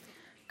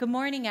Good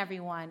morning,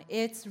 everyone.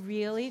 It's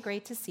really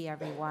great to see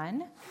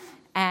everyone,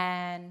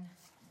 and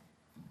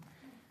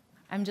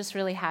I'm just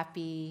really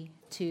happy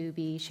to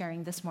be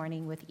sharing this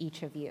morning with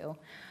each of you.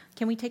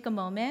 Can we take a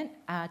moment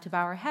to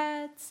bow our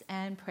heads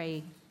and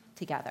pray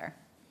together?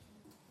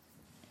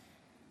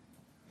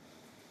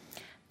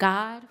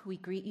 God, we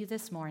greet you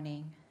this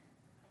morning,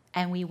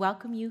 and we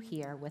welcome you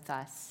here with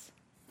us.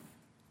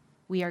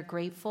 We are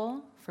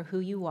grateful for who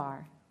you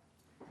are,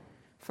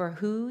 for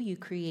who you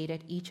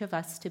created each of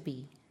us to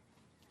be.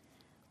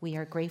 We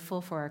are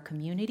grateful for our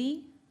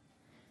community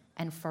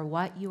and for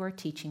what you are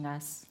teaching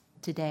us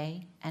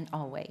today and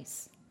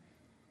always.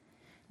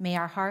 May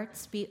our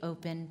hearts be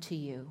open to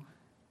you.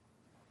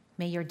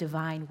 May your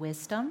divine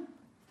wisdom,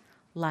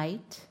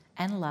 light,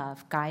 and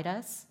love guide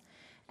us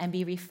and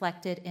be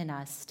reflected in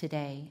us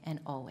today and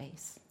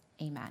always.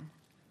 Amen.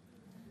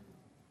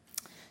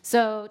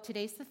 So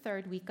today's the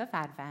third week of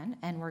Advent,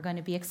 and we're going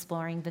to be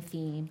exploring the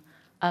theme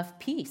of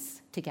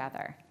peace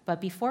together.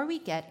 But before we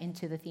get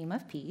into the theme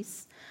of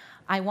peace,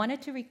 I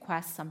wanted to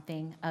request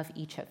something of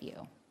each of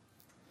you.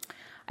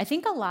 I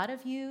think a lot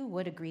of you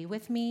would agree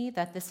with me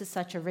that this is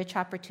such a rich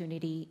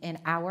opportunity in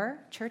our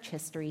church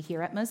history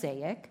here at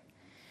Mosaic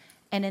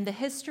and in the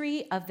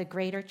history of the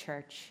greater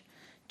church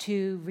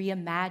to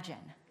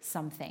reimagine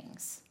some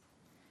things.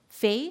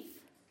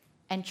 Faith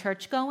and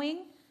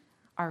church-going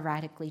are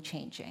radically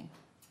changing.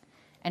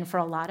 And for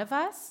a lot of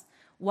us,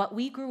 what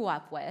we grew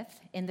up with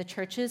in the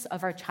churches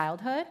of our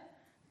childhood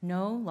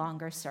no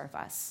longer serve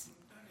us.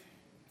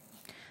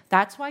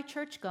 That's why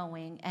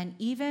church-going and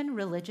even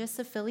religious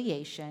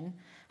affiliation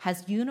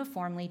has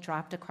uniformly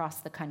dropped across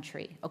the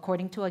country,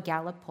 according to a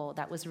Gallup poll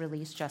that was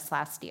released just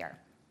last year.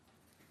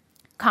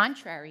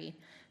 Contrary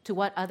to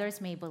what others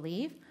may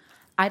believe,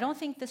 I don't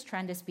think this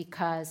trend is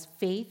because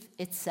faith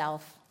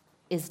itself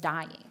is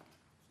dying.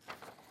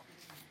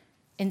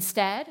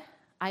 Instead,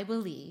 I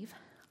believe,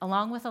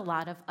 along with a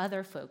lot of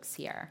other folks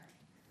here,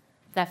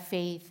 that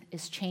faith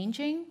is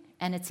changing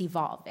and it's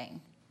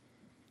evolving.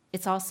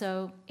 It's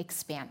also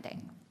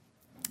expanding.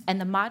 And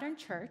the modern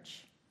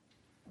church,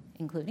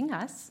 including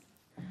us,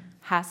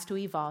 has to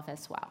evolve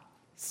as well.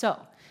 So,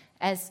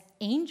 as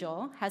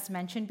Angel has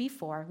mentioned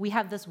before, we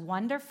have this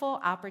wonderful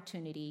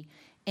opportunity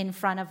in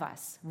front of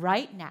us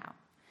right now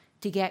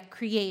to get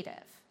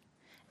creative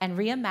and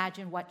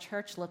reimagine what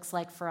church looks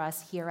like for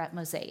us here at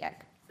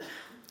Mosaic.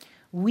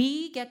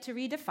 We get to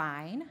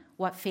redefine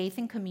what faith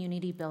and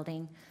community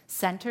building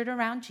centered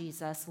around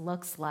Jesus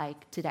looks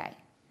like today.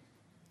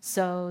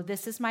 So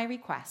this is my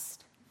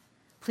request.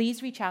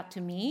 Please reach out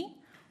to me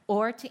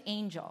or to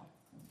Angel.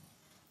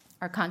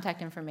 Our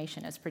contact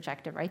information is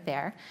projected right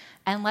there.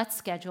 And let's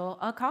schedule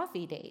a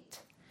coffee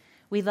date.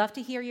 We'd love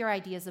to hear your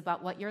ideas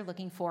about what you're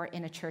looking for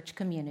in a church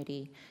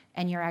community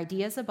and your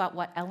ideas about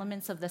what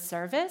elements of the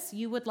service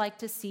you would like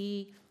to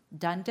see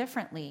done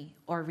differently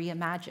or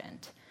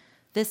reimagined.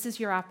 This is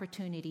your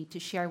opportunity to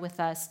share with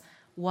us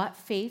what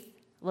faith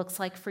looks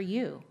like for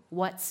you,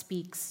 what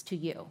speaks to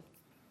you.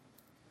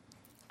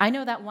 I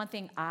know that one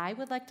thing I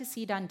would like to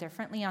see done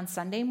differently on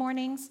Sunday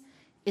mornings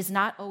is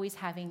not always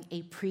having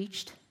a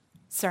preached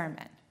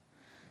sermon.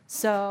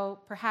 So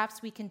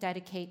perhaps we can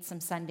dedicate some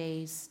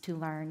Sundays to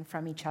learn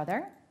from each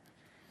other,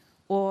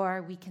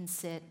 or we can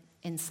sit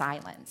in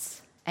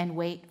silence and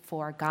wait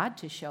for God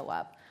to show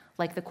up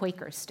like the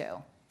Quakers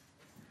do.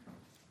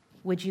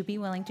 Would you be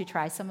willing to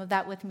try some of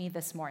that with me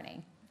this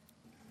morning?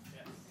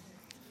 Yes.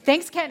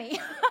 Thanks, Kenny.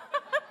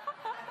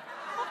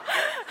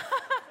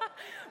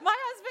 My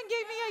husband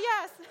gave me a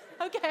yes.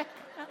 Okay.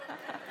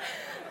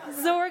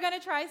 So we're going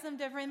to try some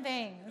different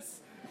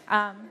things.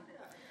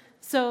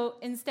 So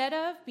instead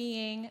of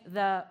being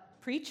the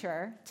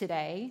preacher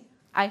today,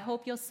 I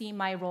hope you'll see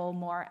my role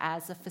more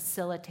as a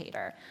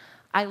facilitator.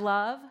 I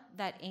love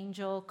that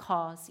Angel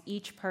calls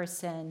each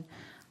person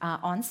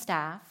on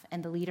staff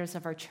and the leaders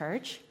of our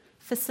church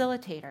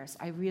facilitators.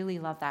 I really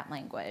love that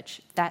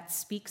language. That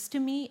speaks to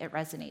me. It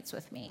resonates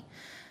with me.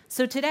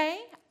 So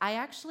today, I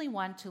actually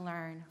want to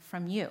learn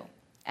from you.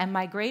 And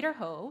my greater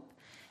hope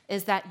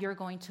is that you're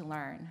going to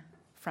learn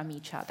from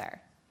each other.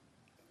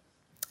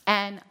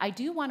 And I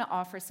do want to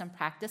offer some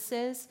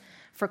practices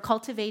for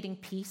cultivating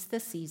peace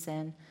this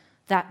season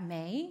that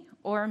may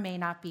or may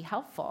not be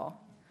helpful.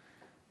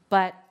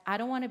 But I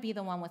don't want to be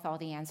the one with all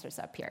the answers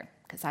up here,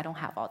 because I don't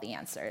have all the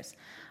answers.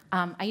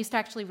 I used to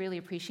actually really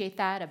appreciate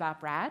that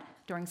about Brad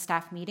during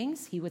staff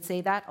meetings. He would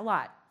say that a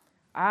lot.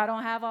 I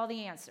don't have all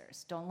the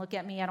answers. Don't look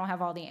at me, I don't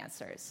have all the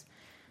answers.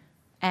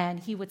 And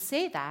he would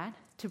say that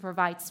to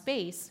provide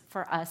space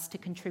for us to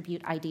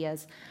contribute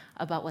ideas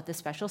about what the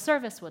special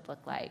service would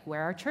look like,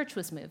 where our church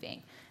was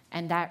moving.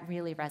 And that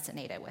really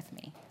resonated with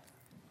me.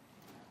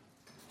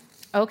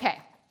 Okay,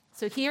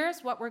 so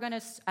here's what we're going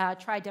to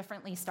try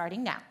differently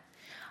starting now.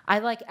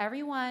 I'd like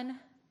everyone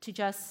to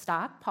just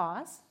stop,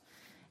 pause,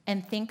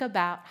 and think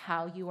about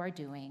how you are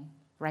doing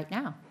right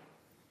now.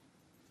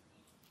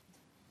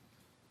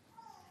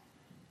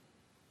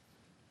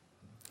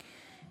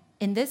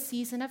 In this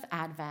season of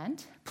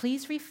Advent,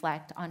 please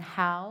reflect on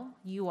how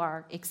you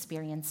are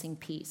experiencing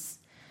peace.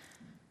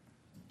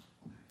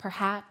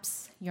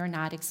 Perhaps you're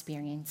not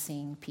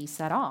experiencing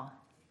peace at all.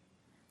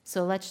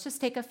 So let's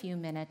just take a few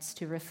minutes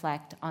to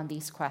reflect on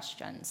these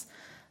questions.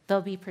 They'll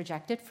be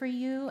projected for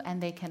you,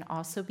 and they can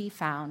also be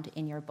found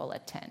in your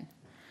bulletin.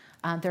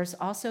 There's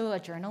also a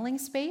journaling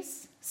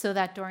space so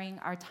that during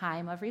our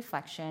time of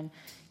reflection,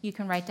 you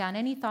can write down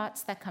any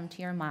thoughts that come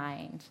to your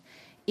mind.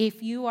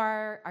 If you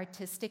are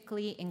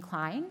artistically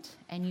inclined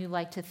and you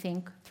like to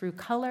think through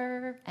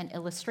color and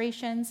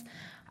illustrations,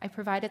 I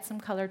provided some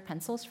colored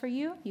pencils for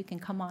you. You can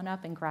come on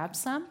up and grab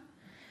some.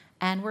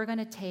 And we're going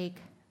to take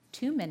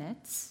 2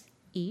 minutes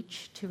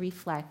each to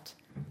reflect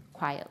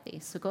quietly.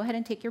 So go ahead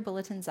and take your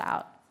bulletins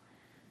out.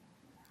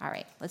 All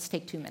right, let's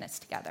take 2 minutes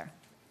together.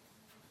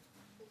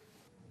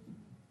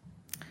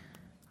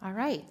 All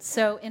right,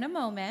 so in a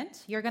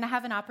moment, you're going to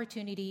have an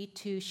opportunity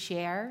to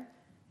share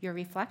your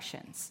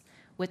reflections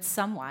with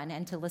someone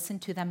and to listen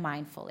to them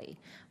mindfully.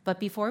 But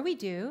before we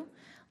do,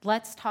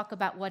 let's talk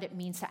about what it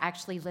means to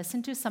actually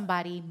listen to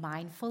somebody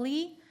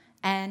mindfully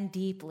and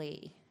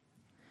deeply.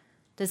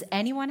 Does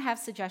anyone have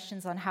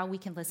suggestions on how we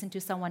can listen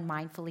to someone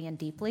mindfully and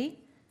deeply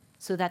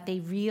so that they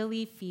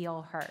really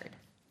feel heard?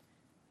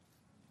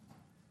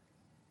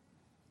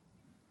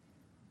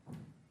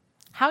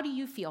 How do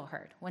you feel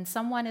heard? When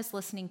someone is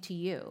listening to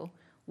you,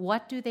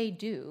 what do they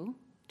do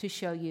to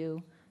show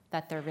you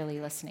that they're really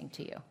listening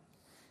to you?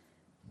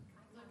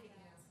 Look at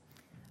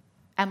you.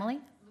 Emily?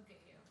 Look at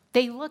you.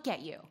 They look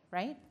at you,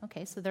 right?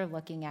 Okay, so they're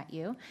looking at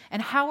you.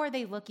 And how are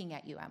they looking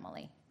at you,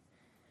 Emily?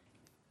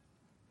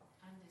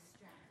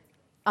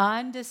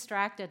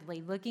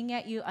 Undistractedly, looking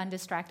at you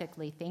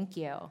undistractedly. Thank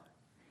you.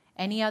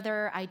 Any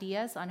other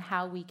ideas on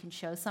how we can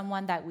show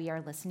someone that we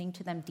are listening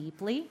to them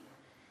deeply?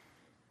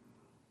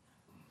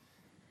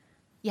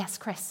 Yes,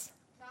 Chris.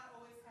 Not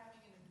always having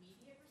an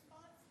immediate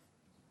response.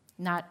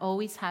 Not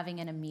always having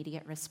an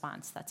immediate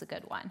response. That's a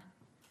good one.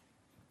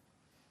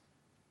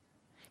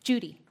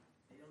 Judy.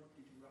 They don't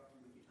interrupt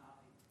you when you're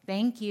talking.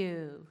 Thank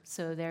you.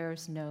 So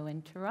there's no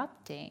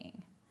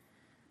interrupting.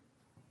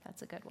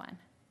 That's a good one.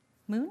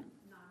 Moon?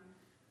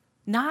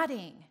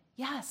 Nodding.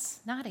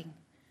 Yes, nodding.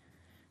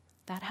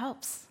 That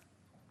helps.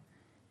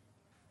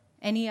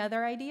 Any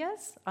other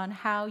ideas on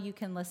how you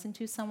can listen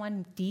to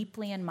someone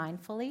deeply and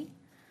mindfully?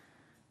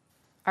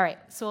 All right,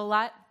 so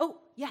oh,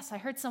 yes, I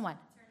heard someone.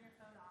 Turn your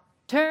phone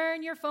off.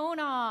 Turn your phone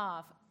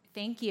off.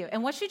 Thank you.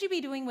 And what should you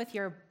be doing with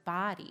your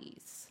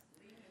bodies?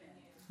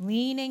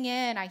 Leaning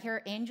in. I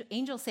hear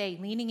Angel say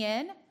leaning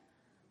in.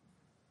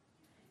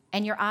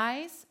 And your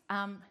eyes.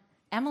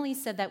 Emily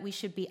said that we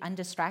should be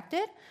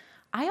undistracted.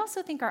 I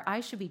also think our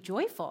eyes should be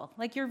joyful,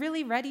 like you're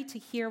really ready to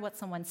hear what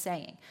someone's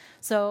saying.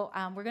 So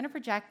we're going to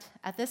project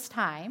at this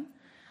time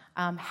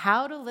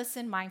how to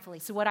listen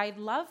mindfully. So what I'd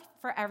love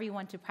for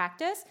everyone to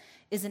practice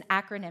is an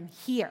acronym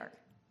HERE.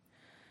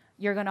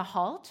 You're going to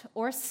halt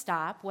or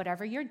stop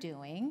whatever you're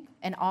doing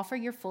and offer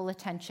your full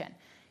attention.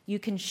 You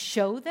can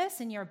show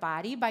this in your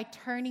body by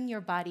turning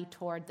your body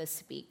toward the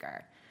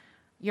speaker.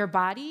 Your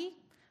body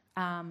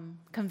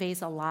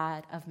conveys a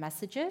lot of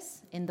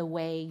messages in the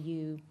way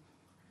you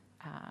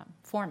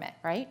form it,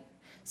 right?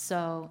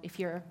 So if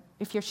you're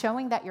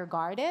showing that you're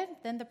guarded,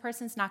 then the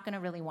person's not going to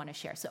really want to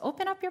share. So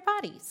open up your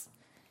bodies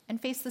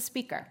and face the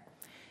speaker.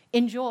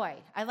 Enjoy.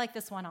 I like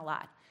this one a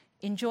lot.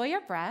 Enjoy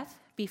your breath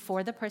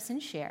before the person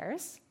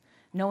shares,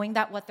 knowing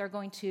that what they're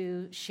going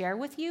to share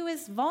with you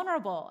is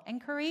vulnerable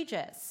and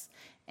courageous,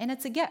 and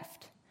it's a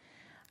gift.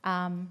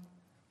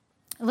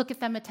 Look at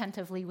them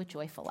attentively with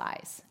joyful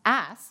eyes.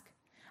 Ask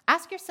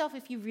yourself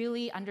if you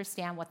really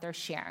understand what they're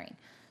sharing.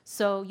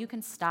 So you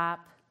can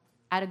stop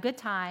at a good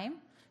time,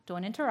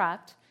 don't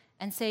interrupt,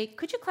 and say,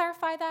 could you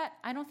clarify that?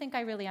 I don't think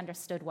I really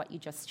understood what you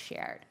just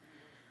shared.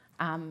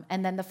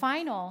 And then the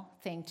final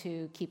thing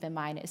to keep in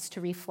mind is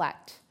to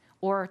reflect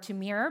or to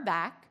mirror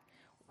back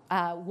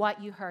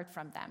what you heard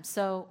from them.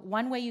 So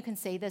one way you can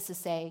say this is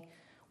say,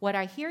 what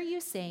I hear you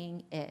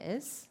saying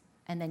is,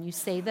 and then you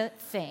say the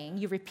thing,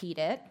 you repeat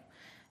it,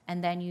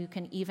 and then you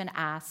can even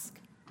ask,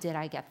 did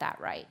I get that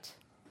right?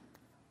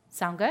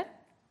 Sound good?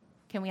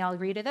 Can we all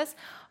agree to this?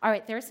 All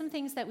right, there are some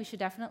things that we should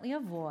definitely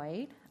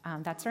avoid.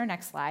 That's our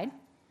next slide.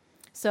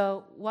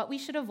 So what we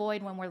should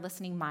avoid when we're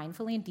listening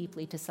mindfully and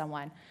deeply to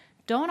someone,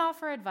 don't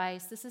offer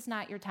advice. This is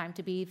not your time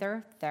to be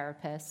their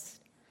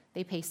therapist.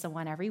 They pay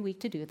someone every week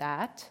to do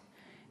that.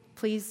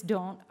 Please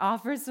don't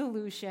offer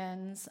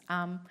solutions.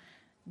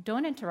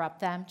 Don't interrupt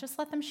them. Just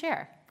let them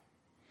share.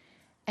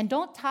 And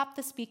don't top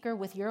the speaker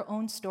with your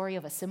own story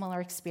of a similar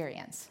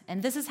experience.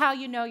 And this is how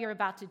you know you're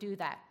about to do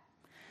that.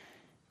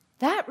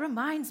 That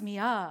reminds me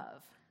of.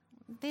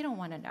 They don't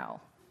want to know.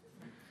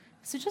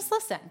 So just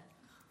listen.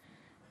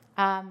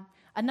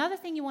 Another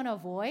thing you want to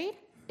avoid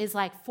is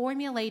like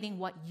formulating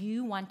what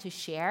you want to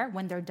share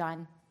when they're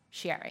done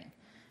sharing.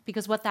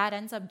 Because what that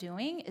ends up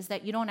doing is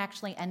that you don't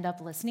actually end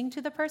up listening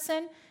to the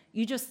person.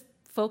 You just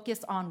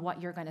focus on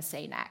what you're going to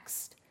say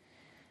next.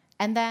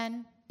 And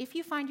then if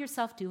you find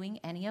yourself doing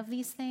any of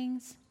these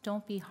things,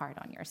 don't be hard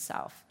on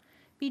yourself.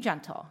 Be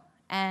gentle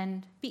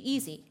and be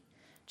easy.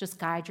 Just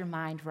guide your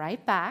mind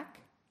right back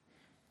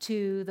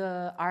to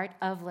the art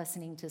of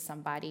listening to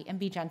somebody and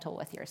be gentle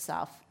with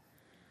yourself.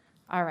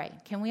 All right,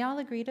 can we all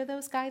agree to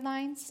those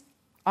guidelines?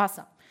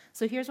 Awesome.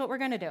 So here's what we're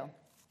going to do.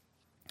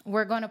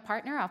 We're going to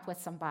partner up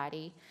with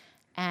somebody,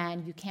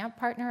 and you can't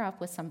partner up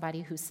with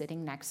somebody who's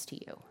sitting next to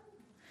you.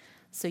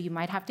 So you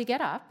might have to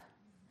get up,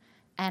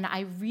 and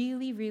I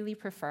really, really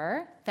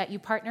prefer that you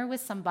partner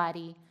with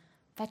somebody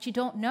that you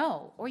don't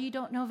know or you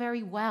don't know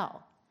very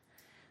well.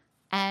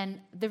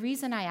 And the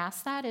reason I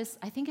ask that is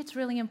I think it's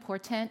really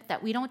important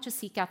that we don't just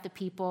seek out the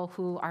people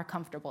who are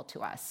comfortable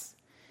to us.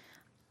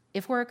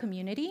 If we're a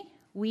community,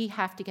 we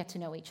have to get to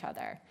know each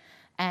other.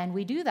 And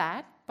we do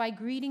that by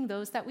greeting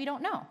those that we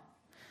don't know.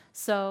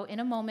 So in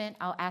a moment,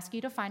 I'll ask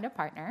you to find a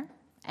partner,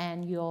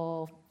 and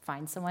you'll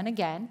find someone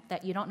again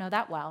that you don't know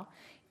that well.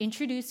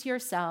 Introduce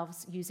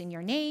yourselves using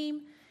your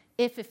name,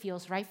 if it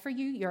feels right for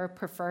you, your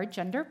preferred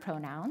gender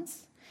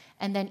pronouns,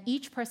 and then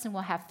each person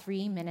will have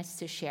 3 minutes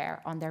to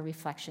share on their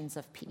reflections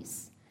of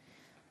peace.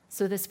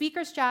 So the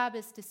speaker's job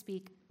is to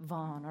speak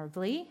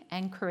vulnerably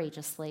and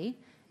courageously,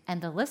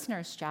 and the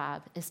listener's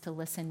job is to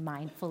listen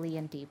mindfully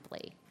and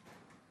deeply.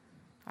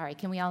 All right,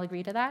 can we all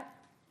agree to that?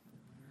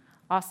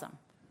 Awesome.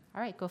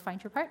 All right, go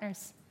find your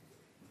partners.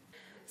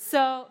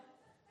 So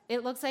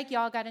it looks like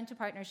y'all got into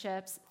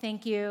partnerships.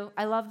 Thank you.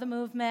 I love the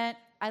movement.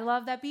 I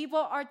love that people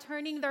are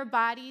turning their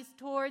bodies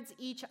towards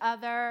each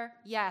other.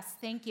 Yes,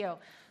 thank you.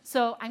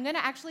 So I'm going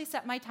to actually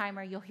set my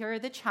timer. You'll hear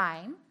the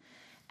chime.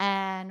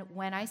 And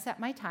when I set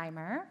my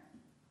timer,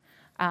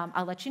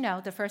 I'll let you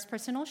know. The first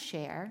person will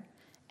share.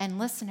 And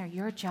listener,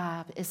 your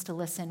job is to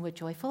listen with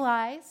joyful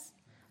eyes,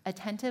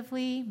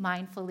 attentively,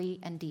 mindfully,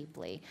 and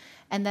deeply.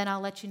 And then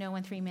I'll let you know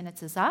when 3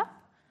 minutes is up,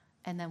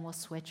 and then we'll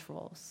switch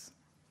roles.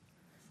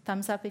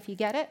 Thumbs up if you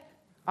get it.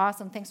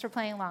 Awesome. Thanks for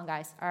playing along,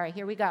 guys. All right,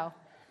 here we go.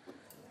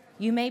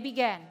 You may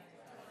begin.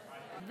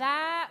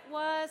 That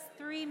was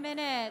 3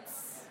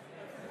 minutes.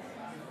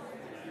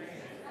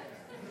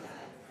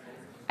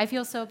 I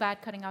feel so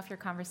bad cutting off your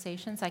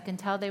conversations. I can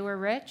tell they were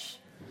rich.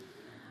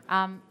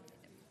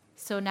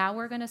 So now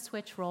we're going to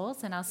switch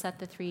roles, and I'll set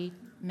the 3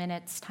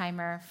 minutes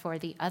timer for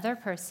the other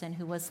person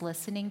who was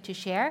listening to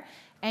share.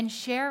 And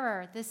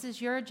sharer, this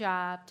is your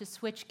job to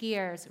switch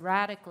gears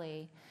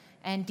radically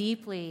and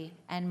deeply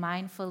and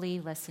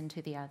mindfully listen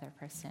to the other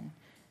person.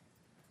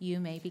 You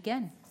may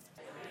begin.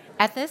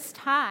 At this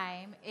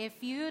time,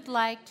 if you'd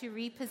like to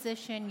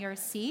reposition your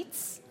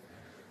seats,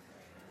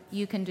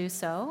 you can do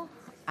so.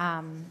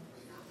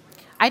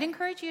 I'd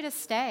encourage you to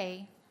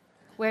stay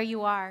where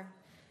you are.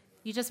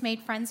 You just made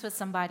friends with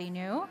somebody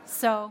new,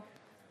 so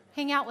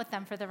hang out with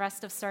them for the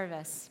rest of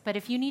service. But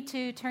if you need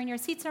to turn your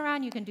seats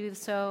around, you can do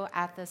so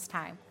at this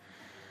time.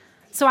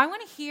 So I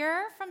want to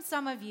hear from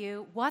some of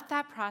you what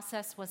that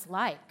process was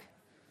like.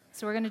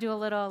 So we're going to do a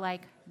little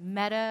like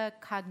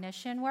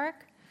metacognition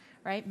work,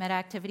 right? Meta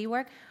activity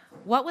work.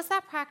 What was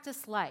that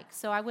practice like?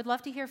 So I would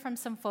love to hear from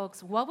some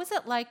folks. What was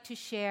it like to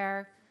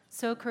share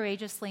so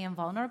courageously and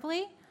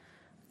vulnerably?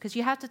 Because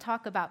you have to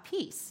talk about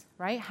peace,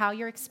 right? How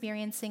you're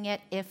experiencing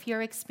it, if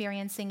you're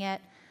experiencing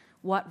it,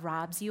 what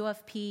robs you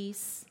of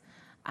peace,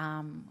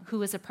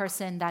 who is a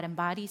person that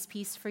embodies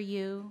peace for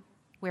you,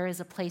 where is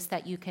a place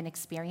that you can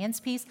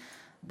experience peace.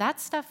 That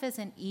stuff is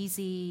an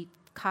easy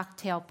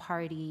cocktail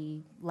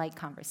party-like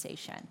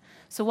conversation.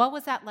 So what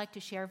was that like to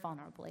share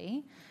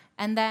vulnerably?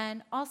 And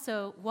then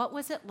also, what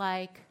was it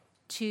like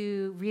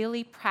to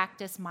really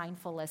practice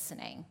mindful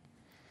listening?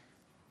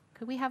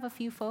 Could we have a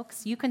few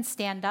folks? You can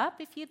stand up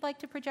if you'd like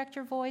to project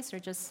your voice or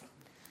just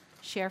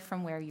share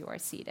from where you are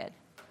seated.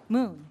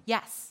 Moon,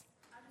 yes.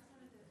 I just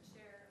wanted to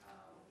share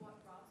what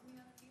robs me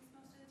of peace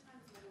most of the time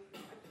is my own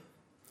perspective.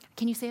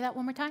 Can you say that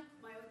one more time?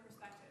 My own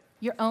perspective.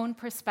 Your own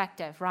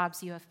perspective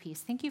robs you of peace.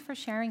 Thank you for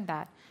sharing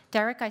that.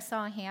 Derek, I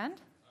saw a hand.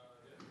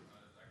 I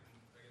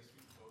can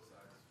speak to both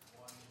sides.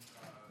 One,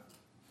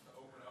 to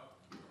open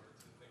up or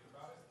to think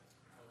about it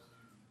helps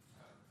you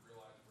kind of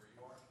realize where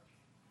you are. It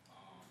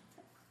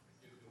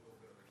gives you a little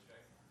bit of a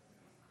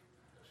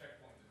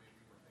checkpoint that maybe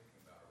you were thinking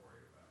about or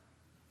worried about.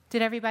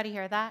 Did everybody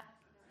hear that?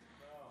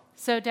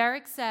 So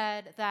Derek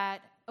said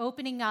that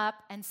opening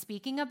up and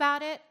speaking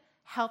about it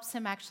helps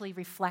him actually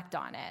reflect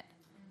on it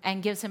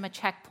and gives him a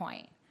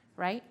checkpoint,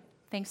 right?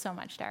 Thanks so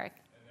much, Derek.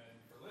 And then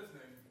for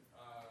listening,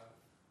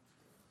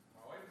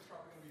 my wife is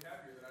probably going to be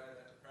happier that I had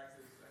to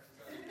practice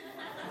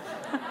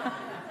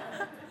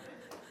exercise.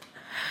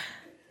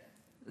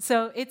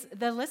 So it's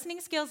the listening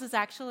skills is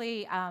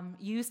actually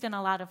used in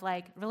a lot of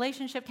like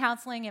relationship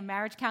counseling and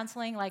marriage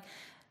counseling. Like,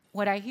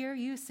 what I hear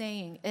you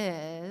saying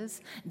is,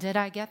 did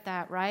I get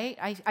that right?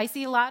 I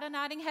see a lot of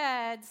nodding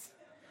heads.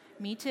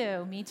 Me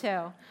too, me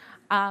too.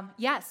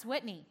 Yes,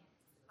 Whitney.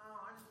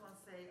 I just want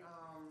to say,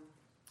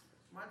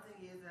 my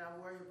thing is that I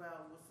worry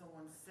about what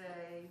someone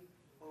say,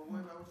 or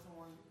worry about what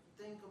someone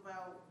think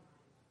about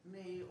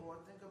me, or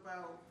think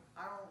about,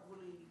 I don't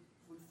really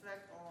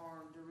reflect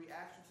on the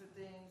reaction to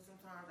things.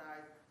 Sometimes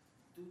I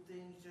do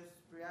things just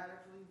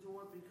periodically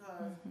do it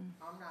because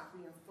I'm not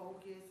being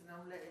focused and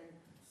I'm letting,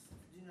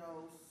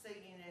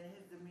 Satan and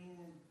his the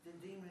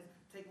demons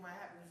take my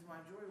happiness, my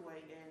joy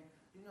away. And,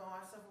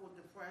 I suffer with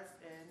depression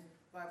and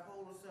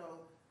bipolar,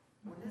 so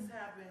when this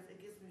happens, it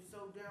gets me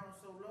so down,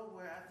 so low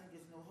where I think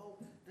there's no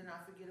hope. Then I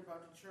forget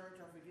about the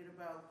church, I forget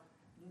about,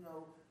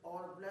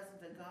 all the blessings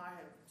that God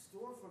had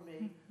stored for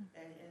me,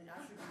 and I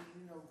should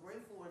be,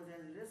 grateful. And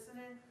then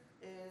listening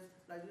is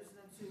like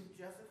listening to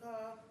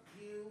Jessica,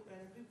 you,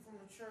 and people from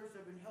the church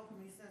that have been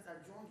helping me since I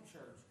joined the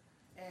church.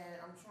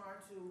 And I'm trying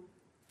to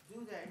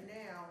do that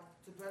now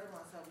to better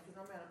myself because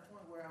I'm at a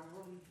point where I'm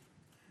really.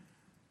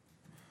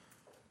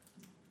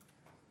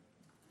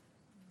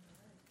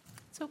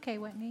 It's okay,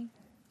 Whitney.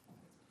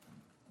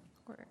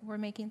 We're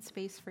making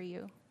space for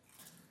you.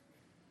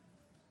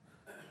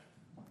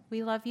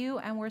 We love you,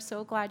 and we're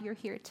so glad you're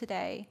here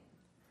today.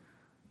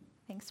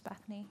 Thanks,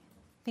 Bethany.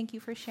 Thank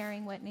you for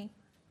sharing, Whitney.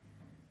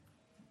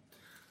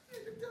 And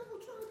the devil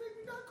trying to make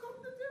me not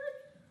come today.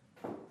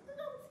 And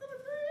I was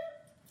feeling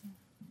bad.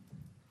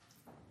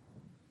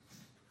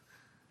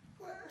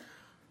 But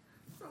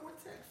someone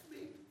texted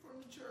me from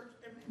the church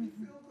and made me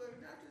feel good.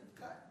 And I just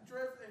got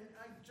dressed and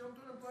I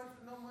jumped on a bus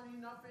with no money,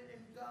 nothing.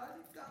 And God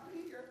got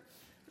me here.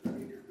 And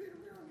I needed to be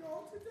around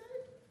y'all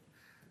today.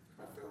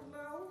 I feel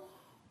low.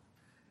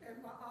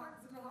 And my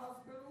aunt's in the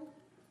hospital.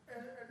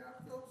 And I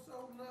feel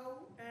so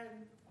low.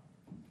 And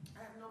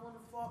I have no one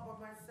to fault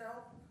but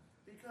myself.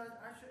 Because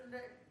I shouldn't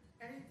let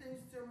anything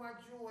steal my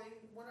joy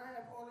when I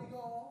have all of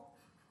y'all.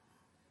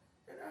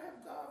 And I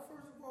have God,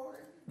 first of all,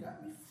 that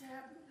got me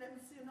happy. Let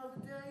me see another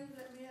day.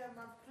 Let me have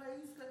my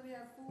place. Let me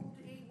have food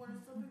to eat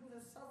when some people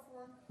are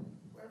suffering,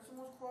 when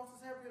someone's cross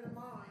is heavier than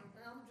mine.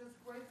 And I'm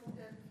just grateful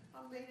that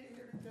I made it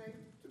here today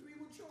to be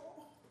with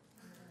y'all.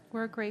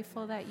 We're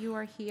grateful that you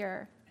are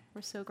here.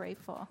 We're so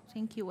grateful.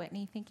 Thank you,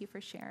 Whitney. Thank you for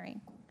sharing.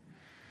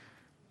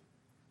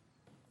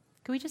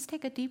 Can we just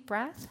take a deep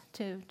breath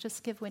to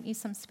just give Whitney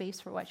some space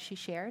for what she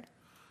shared?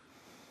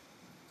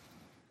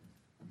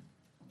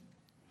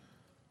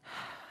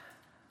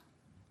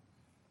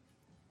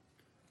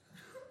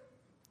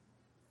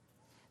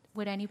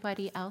 Would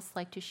anybody else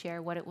like to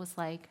share what it was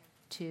like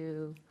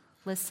to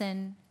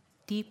listen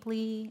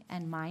deeply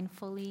and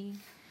mindfully,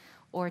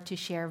 or to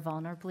share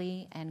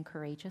vulnerably and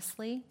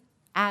courageously?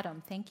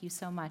 Adam, thank you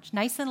so much.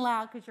 Nice and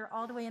loud, because you're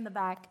all the way in the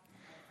back.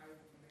 I made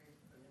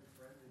a new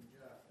friend in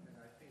Jeff, and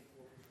I think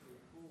what was really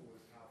cool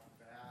was how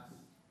fast,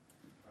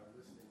 by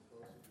listening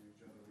closer to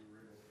each other, we were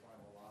able to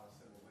find a lot of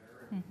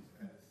similarities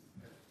as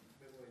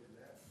middle-aged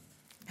men.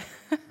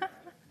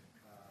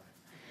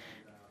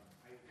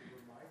 It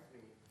reminds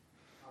me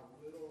how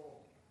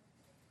little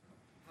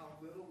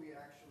we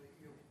actually,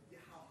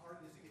 how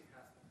hard it is to get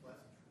past the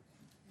pleasantries.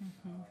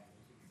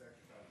 This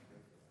exercise is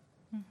good for that.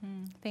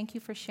 Thank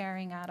you for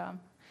sharing, Adam.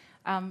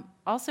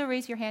 Also,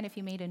 raise your hand if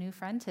you made a new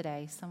friend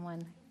today.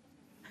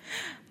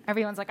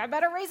 Everyone's like, I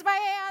better raise my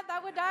hand.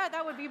 That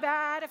would be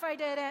bad if I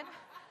didn't.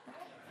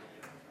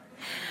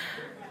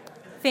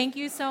 Thank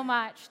you so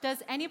much.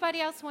 Does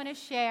anybody else want to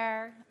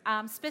share,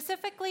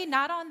 specifically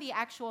not on the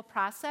actual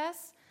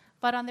process,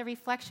 but on the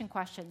reflection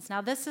questions?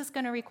 Now, this is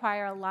going to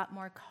require a lot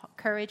more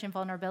courage and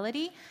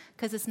vulnerability,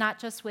 because it's not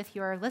just with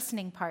your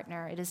listening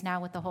partner, it is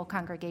now with the whole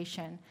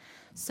congregation.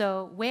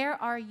 So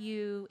where are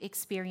you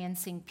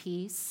experiencing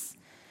peace?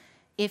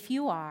 If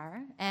you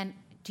are, and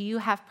do you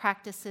have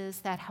practices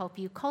that help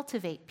you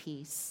cultivate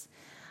peace?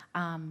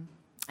 And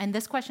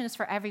this question is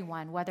for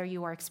everyone, whether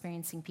you are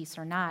experiencing peace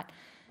or not.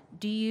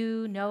 Do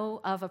you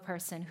know of a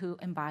person who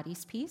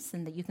embodies peace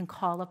and that you can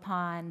call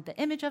upon the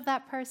image of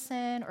that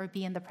person or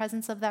be in the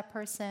presence of that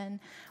person?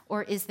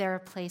 Or is there a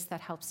place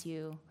that helps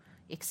you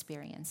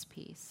experience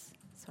peace?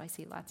 So I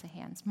see lots of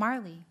hands.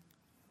 Marley.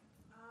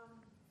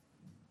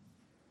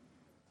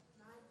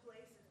 My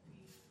place of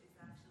peace is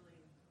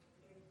actually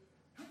in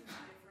two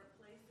different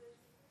places.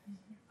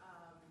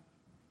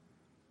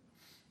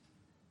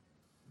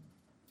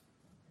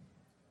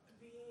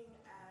 Being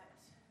at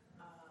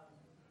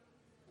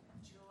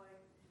Joy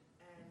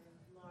and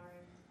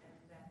Lauren and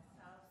Beth's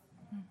house,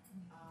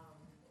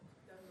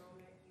 the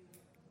moment you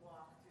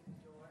walk through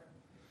the door,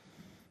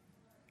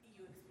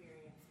 you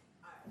experience,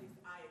 at least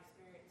I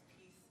experience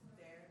peace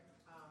there.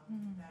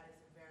 That is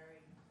a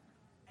very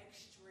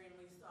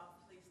extremely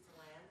soft place to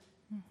land.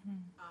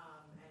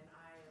 And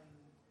I am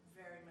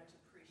very much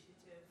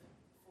appreciative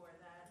for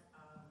that.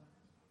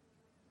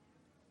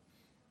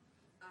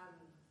 I'm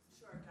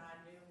sure God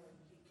knew when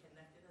He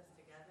connected us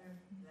together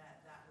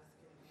that that was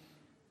going to be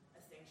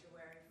a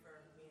sanctuary for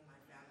me and my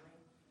family.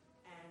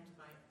 And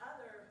my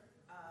other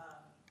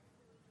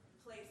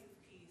place of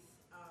peace,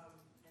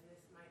 and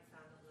this might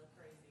sound a little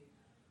crazy,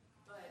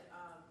 but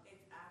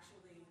it's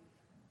actually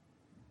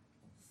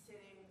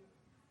sitting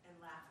and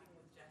laughing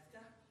with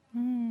Jessica.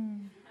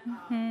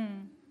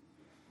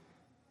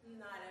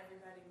 Not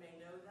everybody may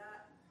know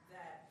that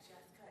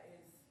Jessica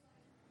is,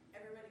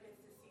 everybody gets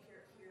to see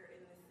her here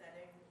in this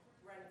setting,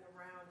 running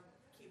around,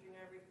 keeping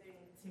everything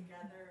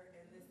together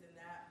and this and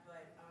that,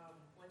 but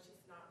when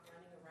she's not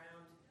running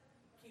around,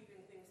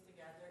 keeping things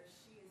together,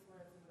 she is one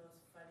of the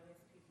most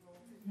funniest people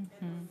in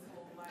this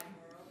whole wide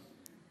world.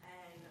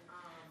 And if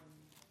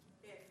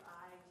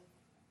I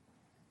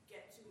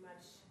get too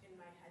much in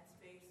my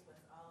headspace with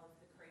all of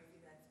the crazy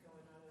that's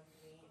going on with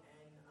me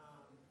and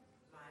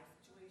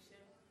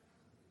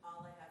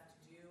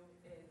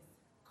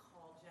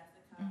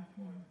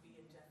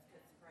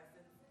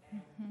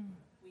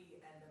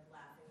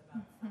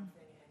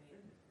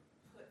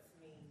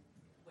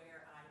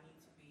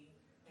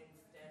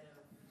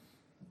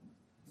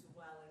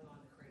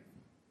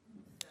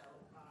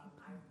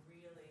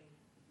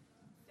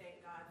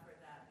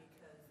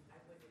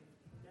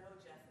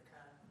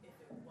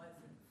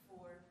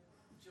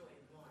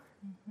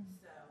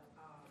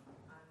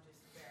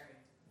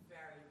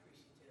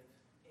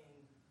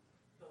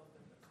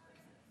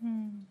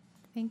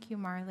Thank you,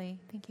 Marley.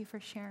 Thank you for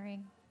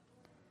sharing.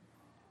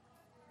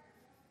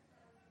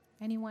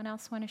 Anyone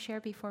else want to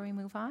share before we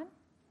move on?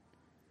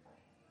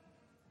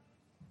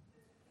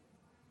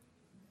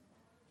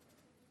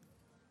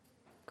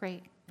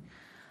 Great.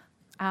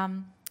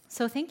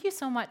 So thank you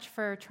so much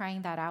for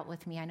trying that out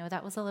with me. I know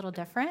that was a little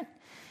different,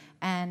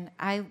 and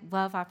I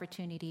love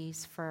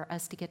opportunities for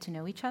us to get to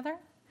know each other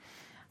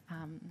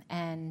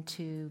and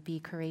to be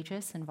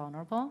courageous and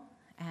vulnerable,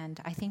 and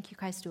I think you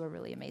guys do a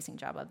really amazing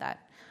job of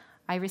that.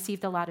 I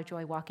received a lot of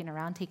joy walking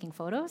around taking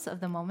photos of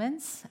the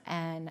moments,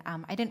 and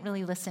I didn't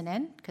really listen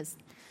in because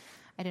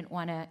I didn't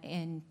want to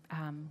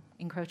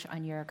encroach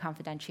on your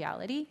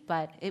confidentiality,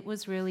 but it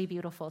was really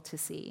beautiful to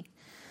see.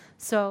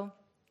 So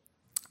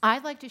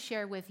I'd like to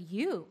share with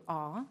you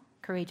all,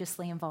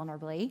 courageously and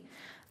vulnerably,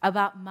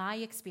 about my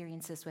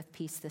experiences with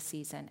peace this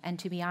season. And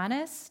to be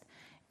honest,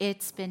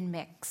 it's been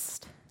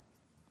mixed.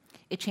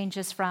 It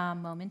changes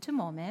from moment to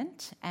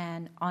moment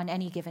and on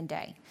any given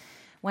day.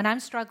 When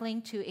I'm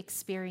struggling to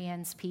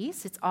experience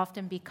peace, it's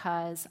often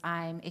because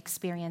I'm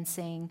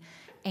experiencing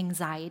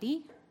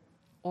anxiety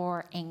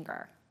or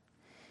anger.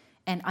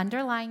 And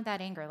underlying that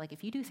anger, like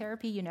if you do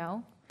therapy, you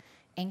know,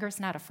 anger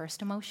is not a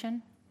first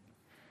emotion.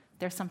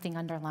 There's something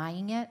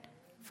underlying it.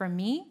 For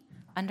me,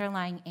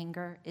 underlying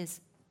anger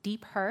is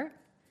deep hurt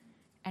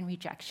and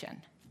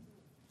rejection.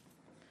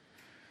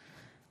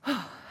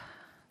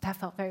 That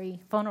felt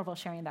very vulnerable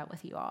sharing that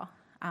with you all.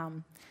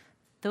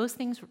 Those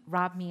things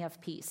rob me of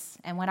peace.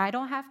 And when I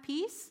don't have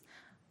peace,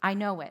 I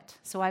know it.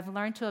 So I've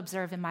learned to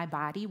observe in my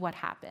body what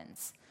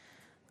happens.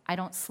 I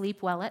don't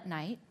sleep well at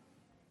night.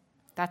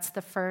 That's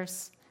the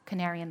first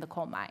canary in the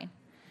coal mine.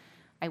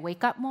 I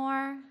wake up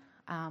more,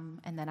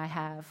 and then I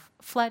have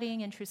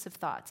flooding, intrusive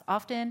thoughts.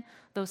 Often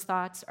those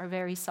thoughts are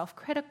very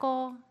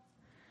self-critical,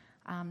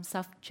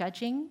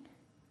 self-judging,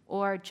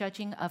 or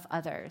judging of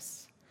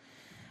others.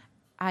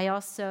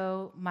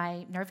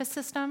 My nervous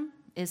system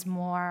is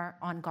more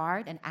on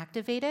guard and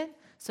activated,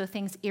 so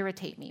things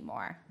irritate me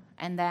more.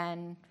 And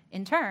then,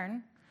 in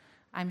turn,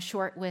 I'm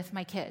short with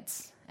my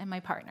kids and my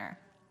partner,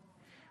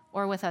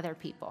 or with other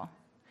people.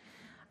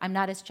 I'm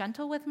not as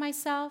gentle with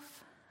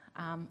myself.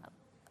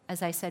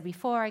 As I said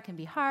before, I can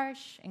be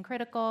harsh and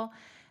critical,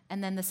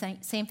 and then the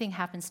same thing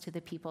happens to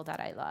the people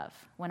that I love.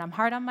 When I'm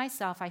hard on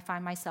myself, I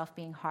find myself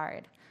being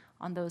hard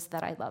on those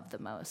that I love the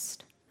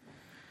most.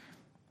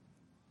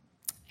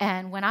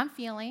 And when I'm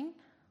feeling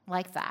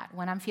like that,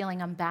 when I'm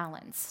feeling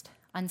unbalanced,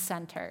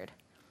 uncentered,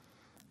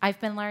 I've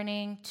been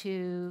learning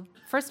to,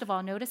 first of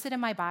all, notice it in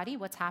my body,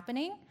 what's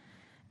happening,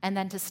 and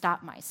then to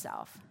stop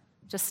myself.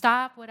 Just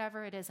stop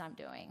whatever it is I'm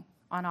doing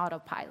on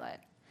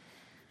autopilot.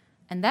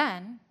 And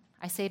then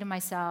I say to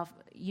myself,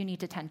 you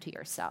need to tend to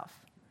yourself.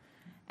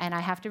 And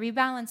I have to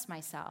rebalance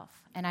myself,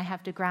 and I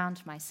have to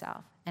ground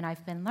myself. And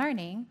I've been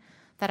learning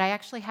that I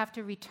actually have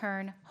to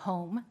return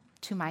home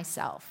to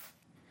myself,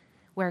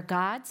 where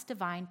God's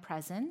divine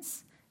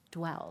presence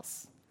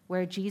dwells,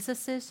 where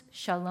Jesus'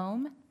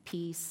 shalom,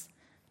 peace,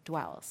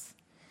 dwells.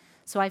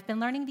 So I've been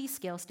learning these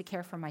skills to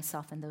care for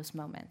myself in those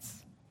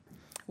moments.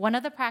 One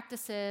of the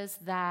practices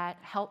that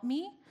help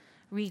me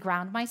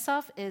reground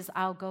myself is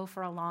I'll go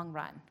for a long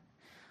run.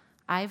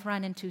 I've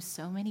run into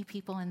so many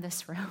people in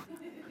this room,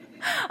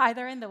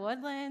 either in the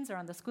woodlands or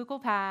on the Schuylkill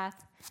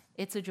Path.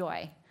 It's a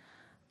joy.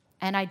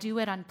 And I do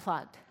it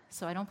unplugged.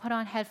 So I don't put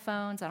on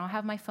headphones. I don't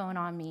have my phone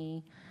on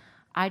me.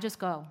 I just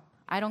go.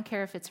 I don't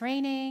care if it's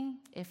raining,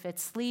 if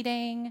it's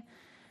sleeting.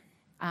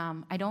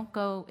 I don't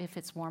go if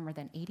it's warmer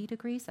than 80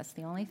 degrees. That's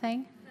the only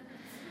thing.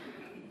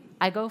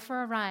 I go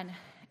for a run.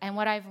 And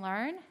what I've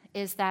learned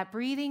is that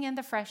breathing in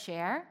the fresh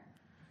air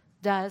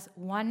does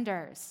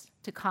wonders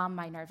to calm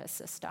my nervous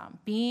system.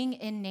 Being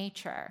in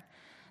nature,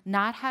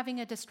 not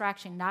having a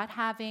distraction, not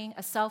having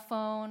a cell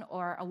phone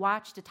or a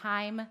watch to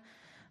time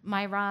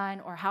my run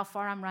or how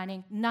far I'm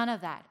running, none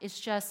of that. It's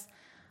just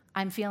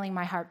I'm feeling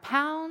my heart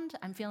pound,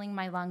 I'm feeling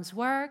my lungs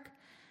work,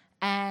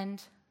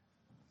 and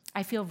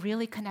I feel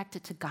really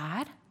connected to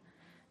God,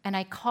 and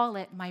I call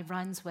it my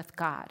runs with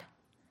God.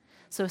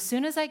 So as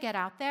soon as I get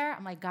out there,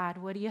 I'm like, God,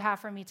 what do you have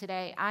for me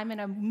today? I'm in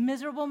a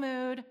miserable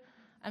mood.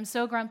 I'm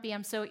so grumpy.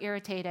 I'm so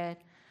irritated.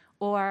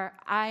 Or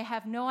I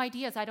have no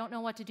ideas. I don't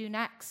know what to do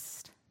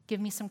next. Give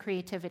me some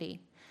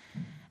creativity.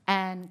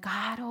 And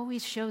God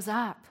always shows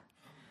up.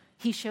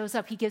 He shows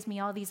up. He gives me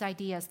all these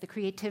ideas. The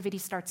creativity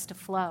starts to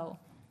flow.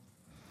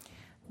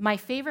 My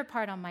favorite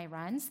part on my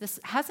runs, this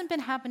hasn't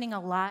been happening a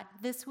lot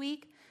this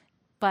week,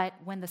 but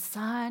when the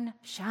sun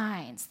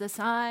shines, the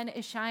sun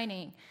is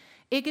shining.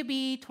 It could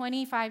be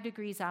 25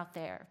 degrees out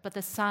there, but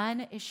the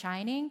sun is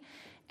shining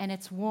and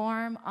it's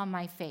warm on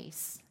my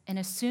face. And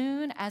as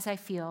soon as I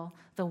feel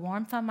the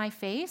warmth on my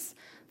face,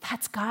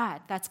 that's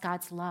God. That's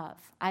God's love.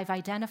 I've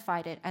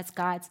identified it as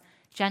God's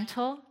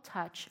gentle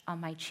touch on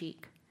my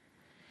cheek.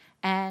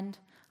 And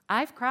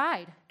I've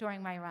cried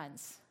during my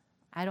runs.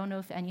 I don't know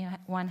if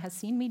anyone has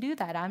seen me do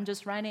that. I'm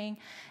just running,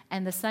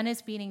 and the sun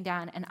is beating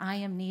down, and I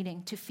am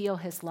needing to feel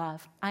his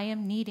love. I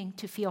am needing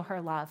to feel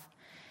her love,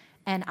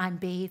 and I'm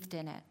bathed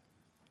in it.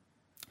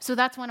 So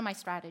that's one of my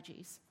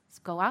strategies. Is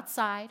go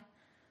outside,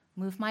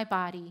 move my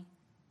body,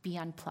 be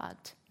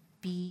unplugged,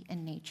 be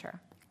in nature.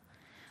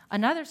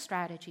 Another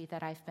strategy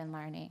that I've been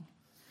learning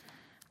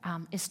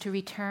is to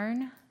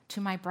return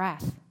to my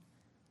breath.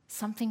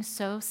 Something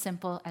so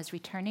simple as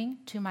returning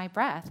to my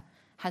breath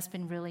has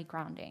been really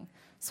grounding.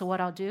 So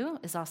what I'll do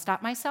is I'll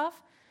stop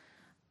myself.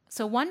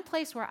 So one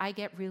place where I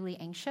get really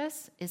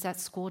anxious is at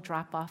school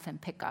drop-off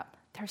and pickup.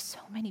 There's so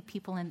many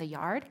people in the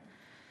yard,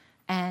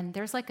 and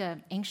there's like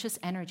an anxious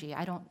energy.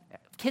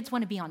 Kids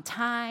want to be on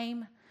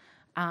time.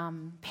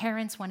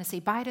 Parents want to say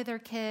bye to their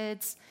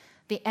kids.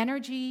 The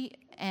energy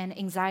and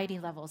anxiety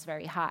level is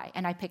very high,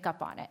 and I pick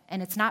up on it,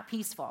 and it's not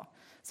peaceful.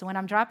 So when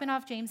I'm dropping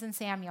off James and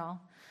Samuel,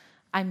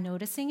 I'm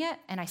noticing it,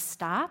 and I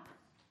stop,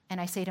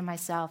 and I say to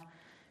myself,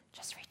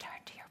 just return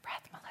to your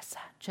breath, Melissa.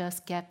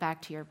 Just get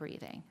back to your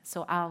breathing.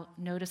 So I'll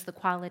notice the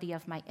quality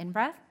of my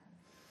in-breath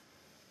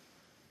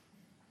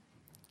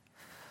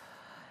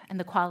and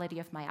the quality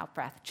of my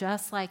out-breath,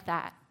 just like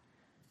that.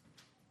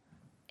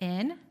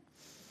 In,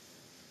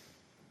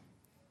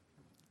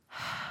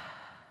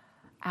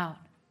 out.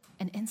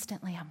 And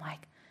instantly I'm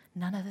like,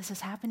 none of this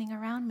is happening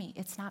around me.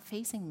 It's not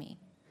facing me.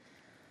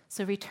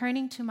 So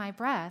returning to my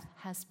breath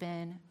has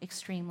been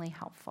extremely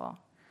helpful.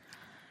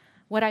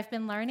 What I've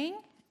been learning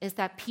is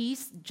that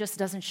peace just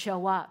doesn't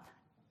show up.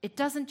 You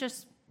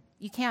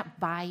can't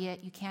buy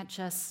it.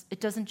 It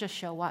doesn't just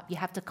show up. You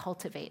have to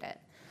cultivate it.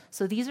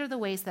 So these are the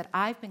ways that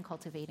I've been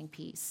cultivating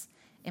peace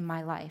in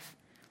my life.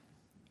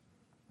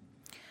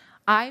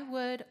 I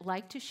would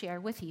like to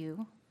share with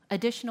you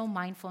additional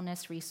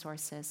mindfulness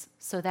resources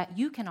so that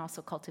you can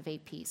also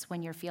cultivate peace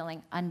when you're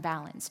feeling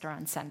unbalanced or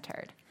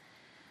uncentered.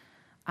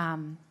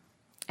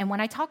 And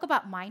when I talk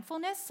about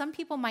mindfulness, some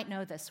people might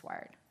know this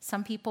word.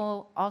 Some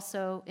people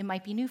also, it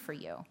might be new for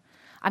you.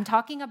 I'm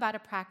talking about a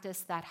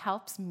practice that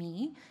helps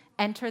me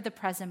enter the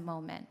present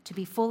moment, to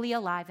be fully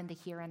alive in the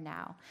here and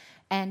now,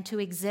 and to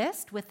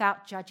exist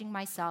without judging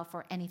myself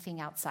or anything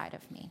outside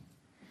of me.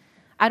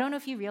 I don't know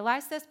if you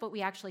realize this, but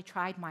we actually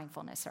tried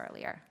mindfulness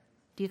earlier.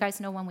 Do you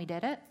guys know when we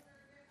did it?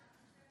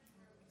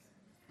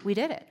 We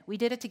did it. We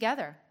did it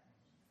together.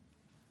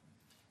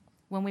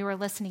 When we were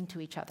listening to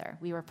each other,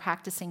 we were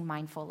practicing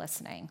mindful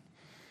listening.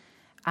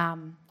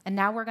 And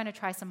now we're going to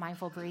try some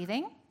mindful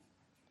breathing.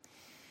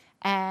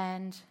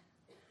 And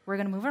we're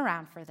going to move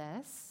around for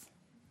this.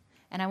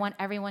 And I want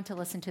everyone to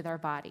listen to their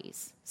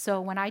bodies.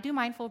 So when I do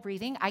mindful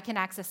breathing, I can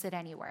access it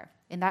anywhere.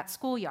 In that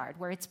schoolyard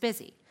where it's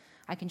busy,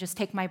 I can just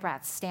take my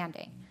breaths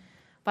standing.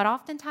 But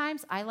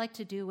oftentimes, I like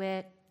to do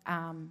it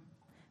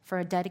for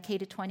a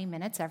dedicated 20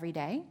 minutes every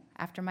day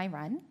after my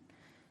run.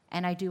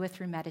 And I do it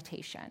through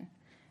meditation.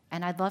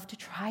 And I'd love to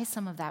try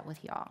some of that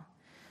with y'all.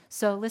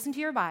 So listen to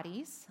your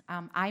bodies.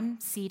 I'm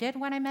seated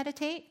when I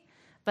meditate,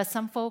 but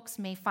some folks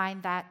may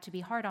find that to be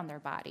hard on their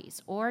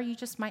bodies, or you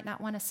just might not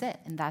want to sit,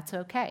 and that's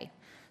okay.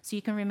 So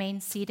you can remain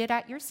seated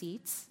at your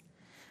seats.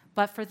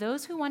 But for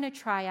those who want to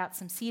try out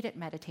some seated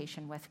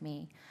meditation with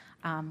me,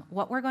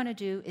 what we're going to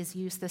do is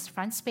use this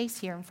front space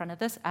here in front of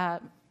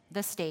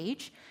the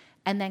stage,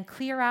 and then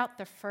clear out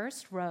the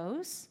first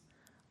rows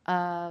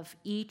of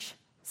each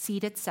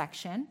seated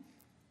section.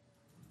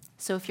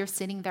 So if you're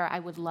sitting there, I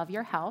would love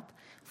your help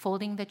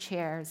folding the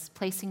chairs,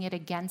 placing it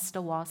against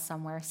a wall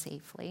somewhere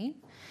safely.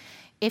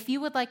 If you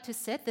would like to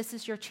sit, this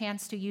is your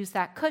chance to use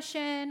that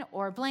cushion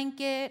or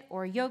blanket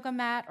or yoga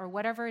mat or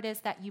whatever it is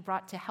that you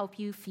brought to help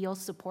you feel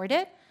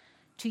supported,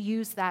 to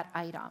use that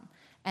item.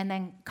 And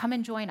then come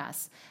and join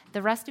us.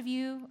 The rest of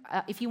you,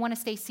 if you want to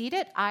stay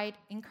seated, I'd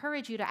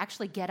encourage you to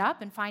actually get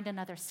up and find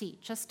another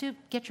seat just to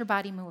get your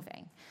body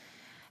moving.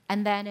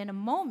 And then in a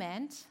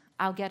moment,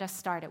 I'll get us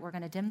started. We're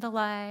going to dim the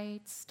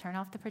lights, turn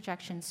off the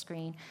projection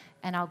screen,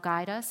 and I'll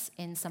guide us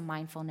in some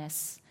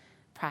mindfulness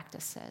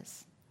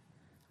practices.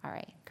 All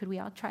right, could we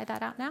all try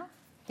that out now?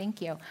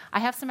 Thank you. I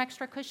have some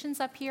extra cushions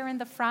up here in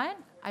the front.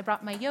 I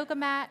brought my yoga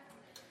mat.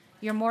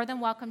 You're more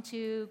than welcome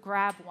to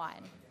grab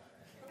one.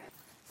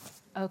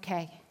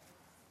 Okay.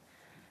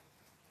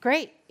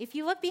 Great. If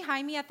you look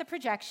behind me at the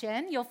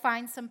projection, you'll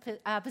find some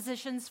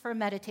positions for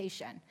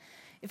meditation.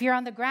 If you're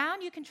on the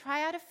ground, you can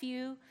try out a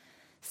few.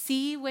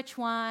 See which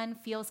one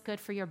feels good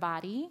for your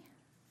body.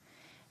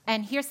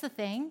 And here's the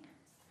thing.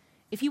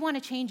 If you want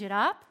to change it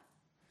up,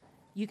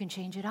 you can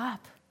change it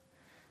up.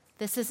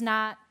 This is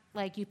not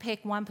like you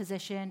pick one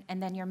position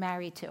and then you're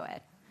married to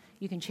it.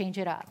 You can change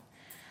it up.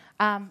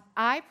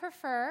 I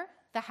prefer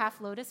the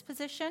half lotus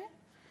position.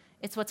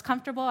 It's what's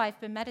comfortable. I've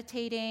been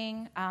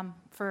meditating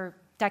for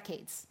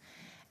decades.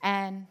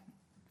 And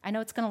I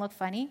know it's going to look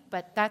funny,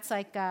 but that's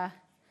like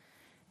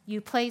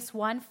you place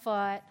one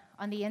foot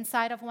on the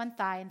inside of one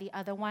thigh and the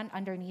other one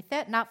underneath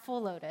it, not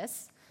full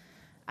lotus.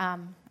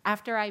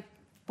 After I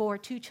bore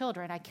 2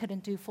 children, I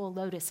couldn't do full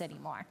lotus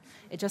anymore.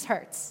 It just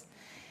hurts.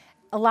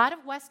 A lot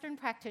of Western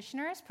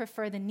practitioners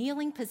prefer the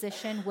kneeling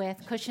position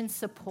with cushion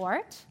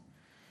support.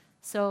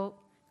 So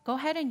go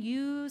ahead and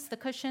use the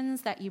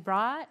cushions that you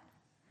brought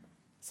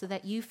so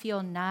that you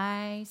feel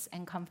nice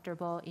and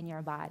comfortable in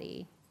your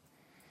body.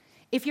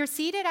 If you're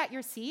seated at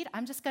your seat,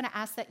 I'm just going to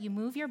ask that you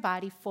move your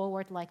body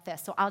forward like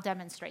this. So I'll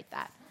demonstrate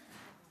that.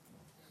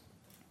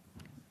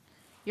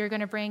 You're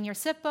going to bring your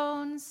sit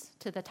bones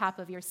to the top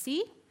of your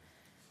seat.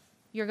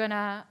 You're going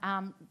to,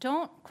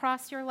 don't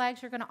cross your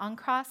legs, you're going to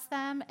uncross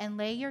them and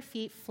lay your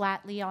feet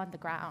flatly on the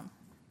ground.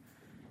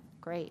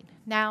 Great.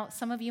 Now,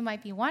 some of you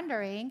might be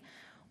wondering,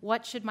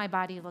 what should my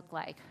body look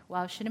like?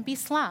 Well, it shouldn't be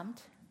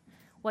slumped.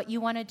 What you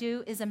want to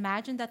do is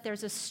imagine that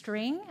there's a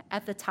string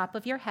at the top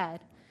of your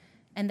head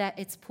and that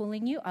it's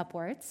pulling you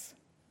upwards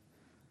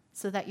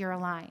so that you're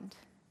aligned.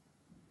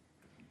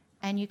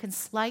 And you can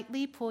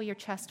slightly pull your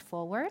chest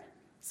forward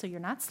so you're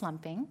not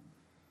slumping.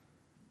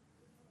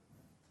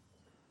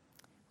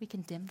 We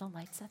can dim the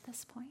lights at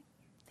this point.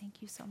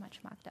 Thank you so much,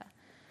 Magda.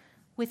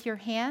 With your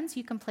hands,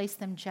 you can place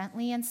them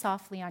gently and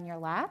softly on your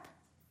lap,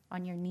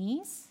 on your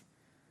knees.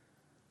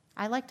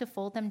 I like to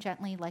fold them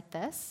gently like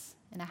this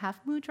in a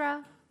half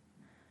mudra,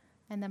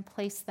 and then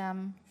place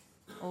them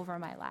over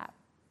my lap.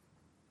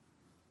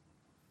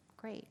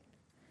 Great.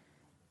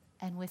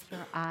 And with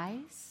your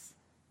eyes,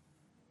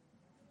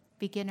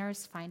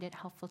 beginners find it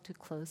helpful to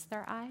close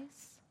their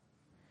eyes,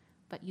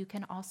 but you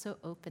can also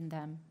open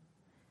them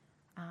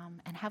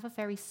and have a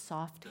very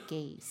soft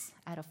gaze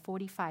at a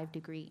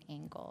 45-degree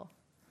angle.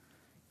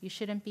 You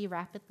shouldn't be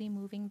rapidly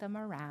moving them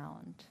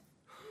around,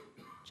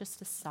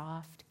 just a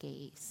soft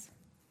gaze.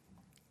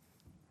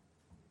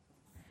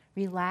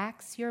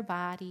 Relax your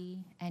body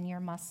and your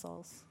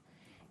muscles.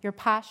 Your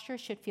posture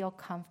should feel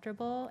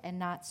comfortable and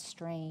not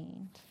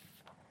strained.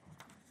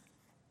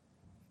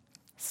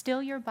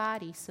 Still your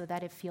body so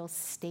that it feels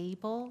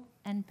stable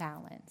and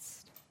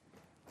balanced.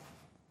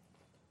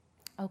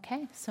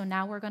 Okay, so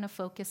now we're going to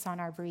focus on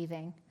our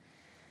breathing.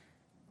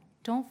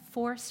 Don't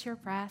force your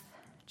breath,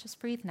 just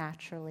breathe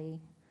naturally.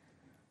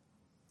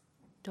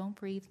 Don't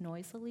breathe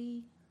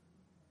noisily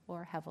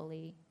or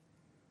heavily.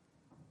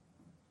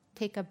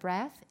 Take a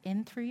breath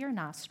in through your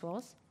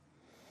nostrils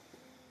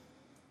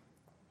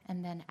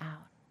and then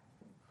out.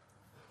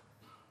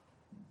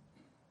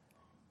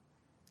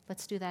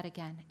 Let's do that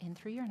again. In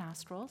through your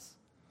nostrils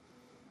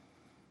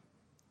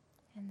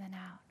and then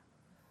out.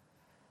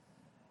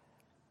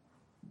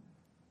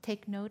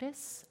 Take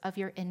notice of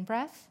your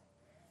in-breath.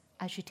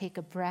 As you take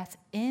a breath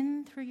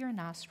in through your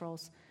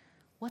nostrils,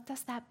 what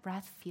does that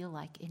breath feel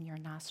like in your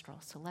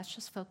nostrils? So let's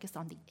just focus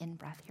on the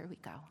in-breath. Here we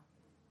go.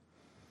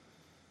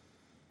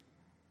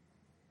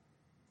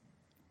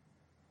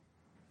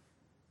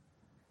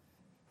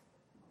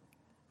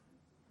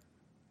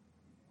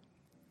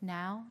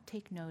 Now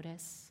take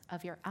notice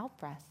of your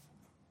out-breath.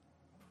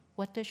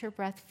 What does your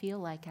breath feel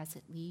like as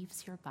it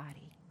leaves your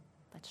body?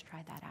 Let's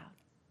try that out.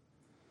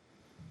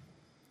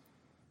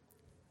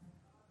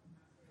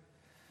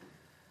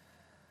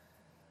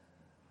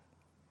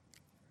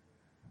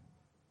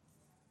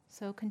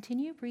 So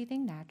continue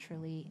breathing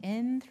naturally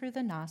in through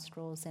the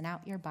nostrils and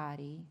out your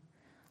body.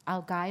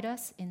 I'll guide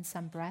us in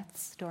some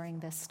breaths during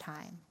this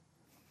time.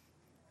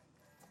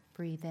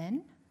 Breathe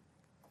in.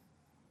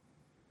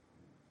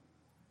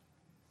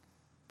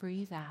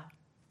 Breathe out.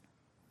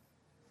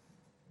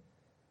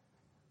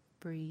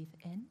 Breathe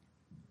in.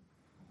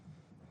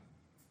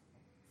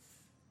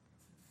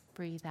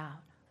 Breathe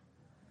out.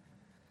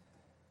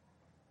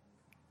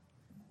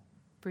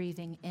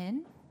 Breathing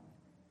in,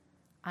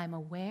 I'm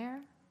aware,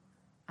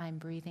 I'm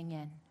breathing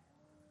in.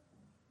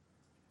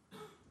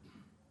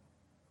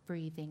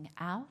 Breathing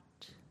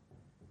out,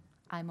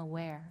 I'm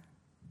aware,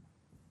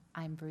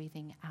 I'm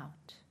breathing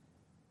out.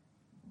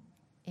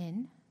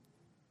 In,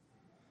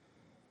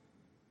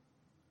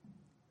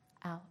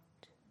 out.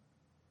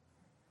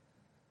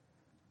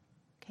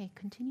 Okay,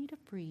 continue to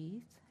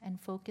breathe and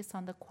focus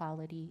on the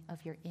quality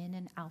of your in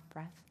and out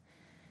breath.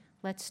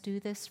 Let's do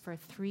this for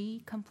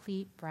 3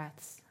 complete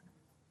breaths.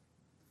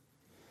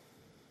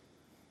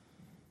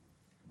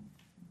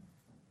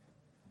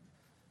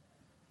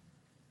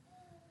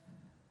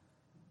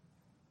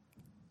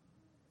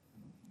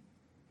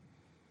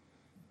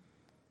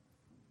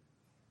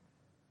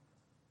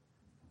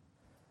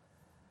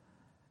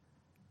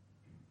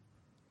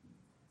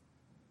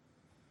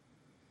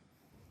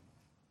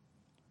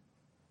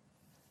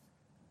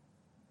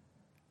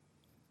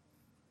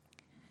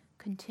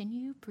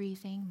 Continue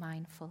breathing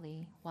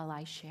mindfully while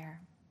I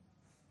share.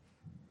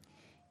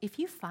 If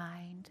you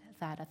find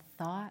that a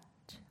thought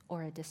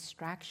or a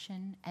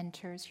distraction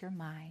enters your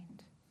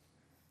mind,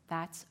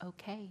 that's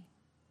okay.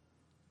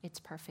 It's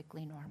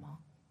perfectly normal.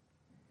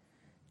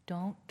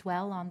 Don't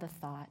dwell on the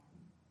thought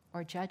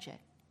or judge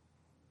it.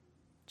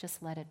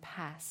 Just let it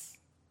pass,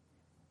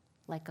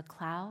 like a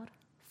cloud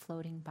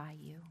floating by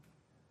you.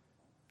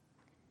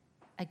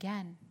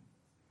 Again,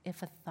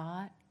 if a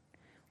thought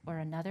or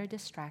another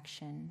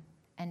distraction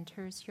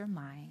enters your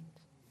mind,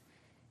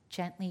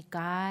 gently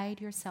guide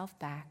yourself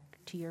back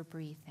to your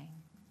breathing.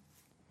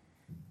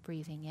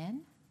 Breathing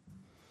in,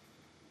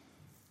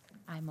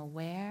 I'm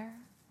aware,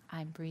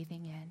 I'm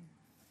breathing in.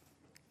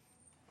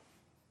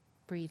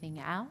 Breathing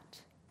out,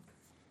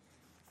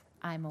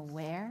 I'm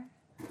aware,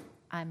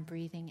 I'm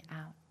breathing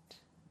out.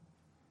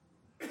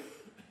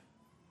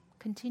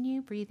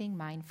 Continue breathing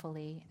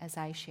mindfully as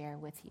I share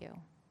with you.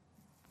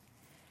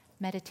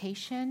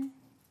 Meditation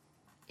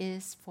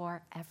is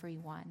for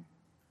everyone.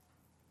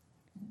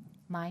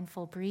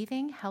 Mindful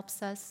breathing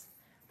helps us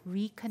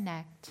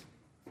reconnect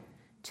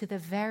to the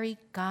very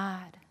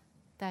God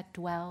that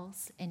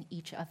dwells in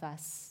each of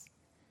us.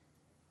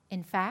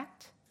 In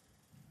fact,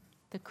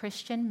 the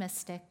Christian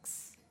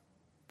mystics,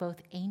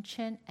 both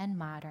ancient and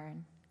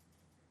modern,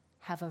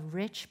 have a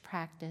rich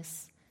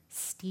practice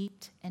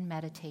steeped in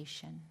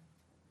meditation.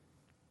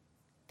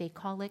 They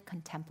call it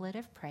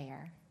contemplative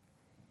prayer,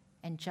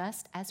 and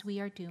just as we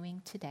are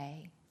doing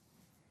today,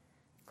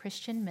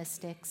 Christian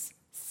mystics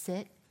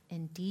sit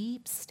in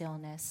deep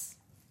stillness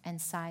and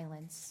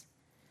silence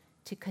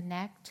to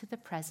connect to the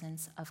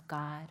presence of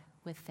God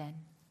within.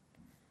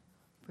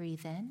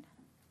 Breathe in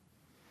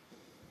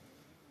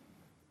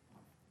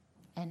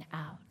and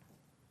out.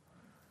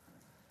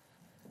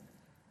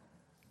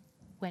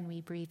 When we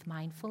breathe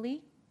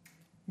mindfully,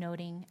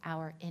 noting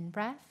our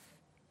in-breath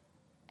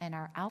and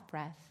our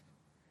out-breath,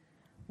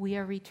 we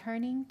are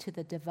returning to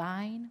the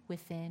divine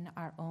within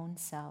our own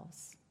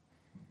selves.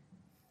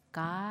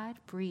 God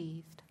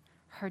breathed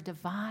her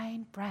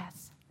divine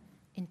breath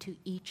into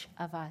each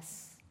of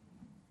us,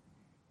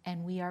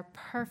 and we are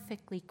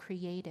perfectly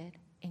created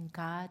in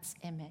God's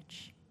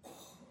image.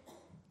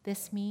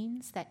 This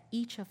means that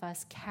each of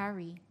us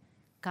carry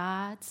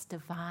God's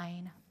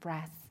divine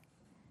breath,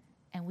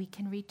 and we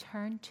can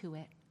return to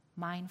it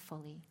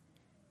mindfully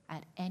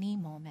at any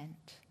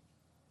moment.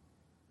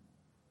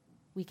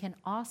 We can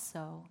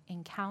also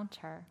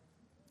encounter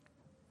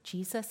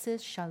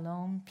Jesus'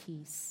 shalom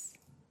peace.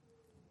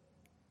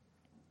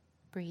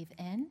 Breathe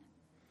in,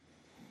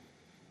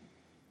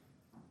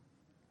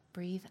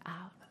 breathe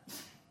out.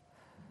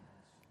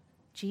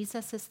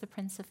 Jesus is the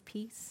Prince of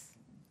Peace,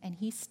 and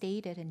he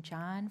stated in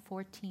John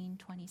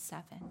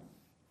 14:27,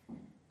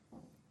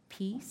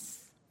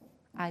 "Peace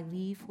I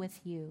leave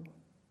with you,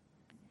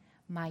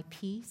 my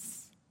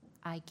peace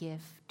I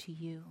give to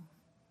you.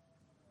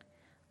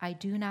 I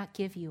do not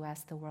give you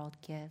as the world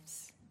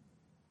gives.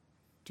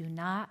 Do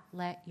not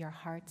let your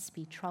hearts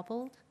be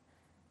troubled,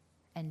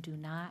 and do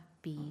not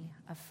be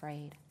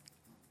afraid."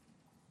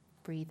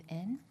 Breathe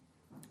in,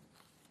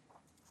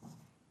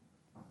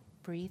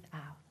 breathe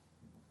out.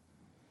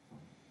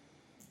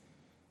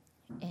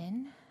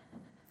 In,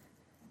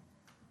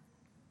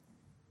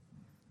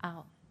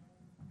 out.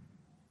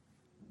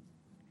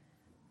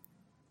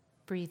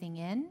 Breathing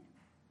in,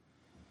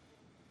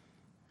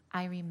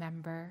 I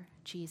remember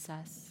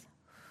Jesus.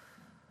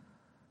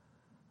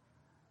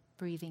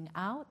 Breathing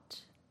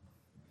out,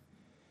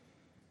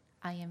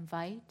 I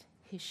invite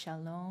his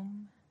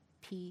shalom,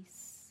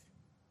 peace.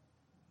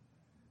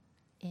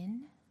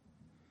 In,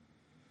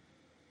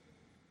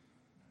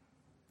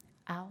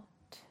 out.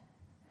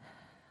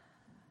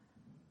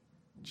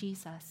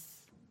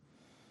 Jesus,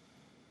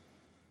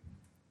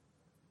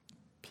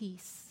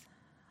 peace.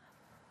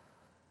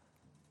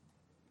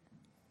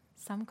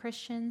 Some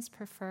Christians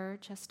prefer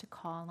just to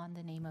call on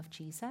the name of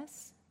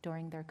Jesus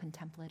during their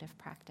contemplative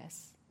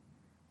practice.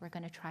 We're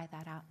going to try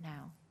that out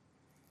now.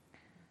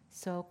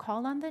 So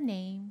call on the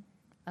name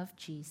of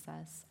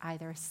Jesus,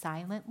 either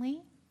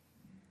silently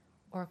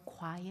or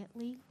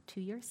quietly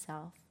to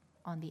yourself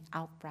on the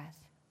out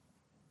breath.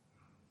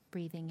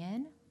 Breathing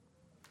in,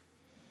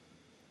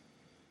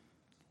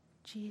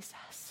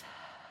 Jesus.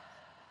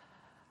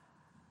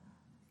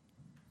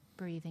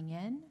 Breathing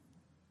in,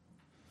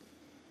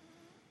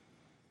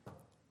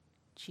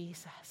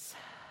 Jesus.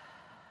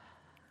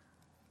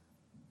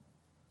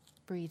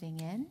 Breathing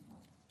in,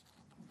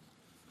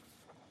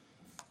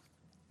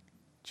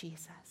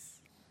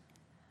 Jesus.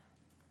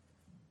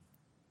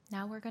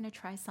 Now we're going to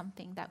try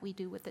something that we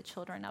do with the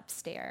children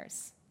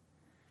upstairs.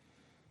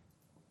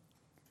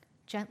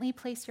 Gently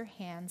place your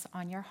hands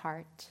on your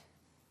heart,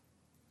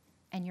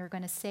 and you're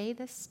going to say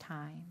this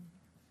time,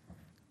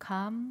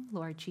 "Come,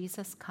 Lord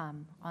Jesus,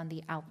 come," on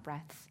the out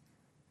breath.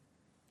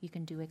 You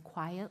can do it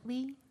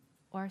quietly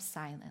or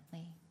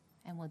silently,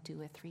 and we'll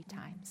do it 3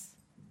 times.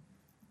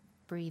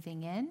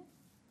 Breathing in,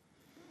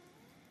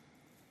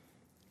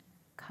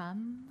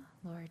 "Come,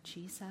 Lord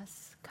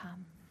Jesus,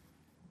 come."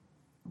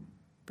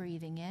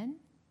 Breathing in,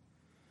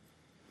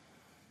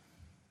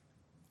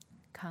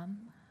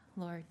 "Come,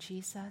 Lord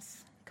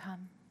Jesus,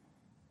 come."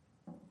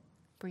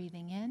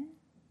 Breathing in,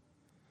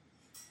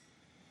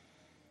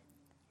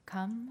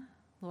 "Come,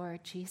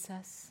 Lord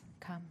Jesus,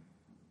 come."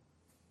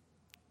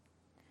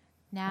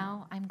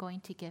 Now I'm going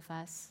to give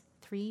us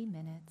 3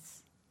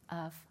 minutes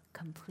of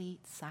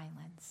complete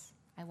silence.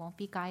 I won't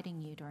be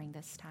guiding you during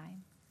this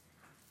time.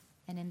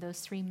 And in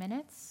those 3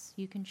 minutes,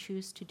 you can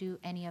choose to do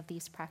any of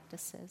these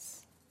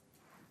practices.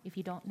 If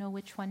you don't know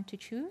which one to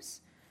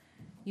choose,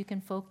 you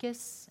can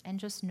focus and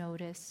just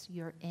notice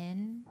your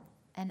in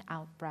and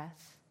out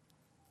breath.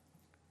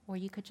 Or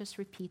you could just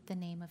repeat the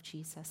name of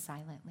Jesus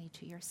silently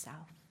to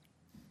yourself.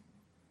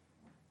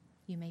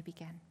 You may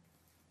begin.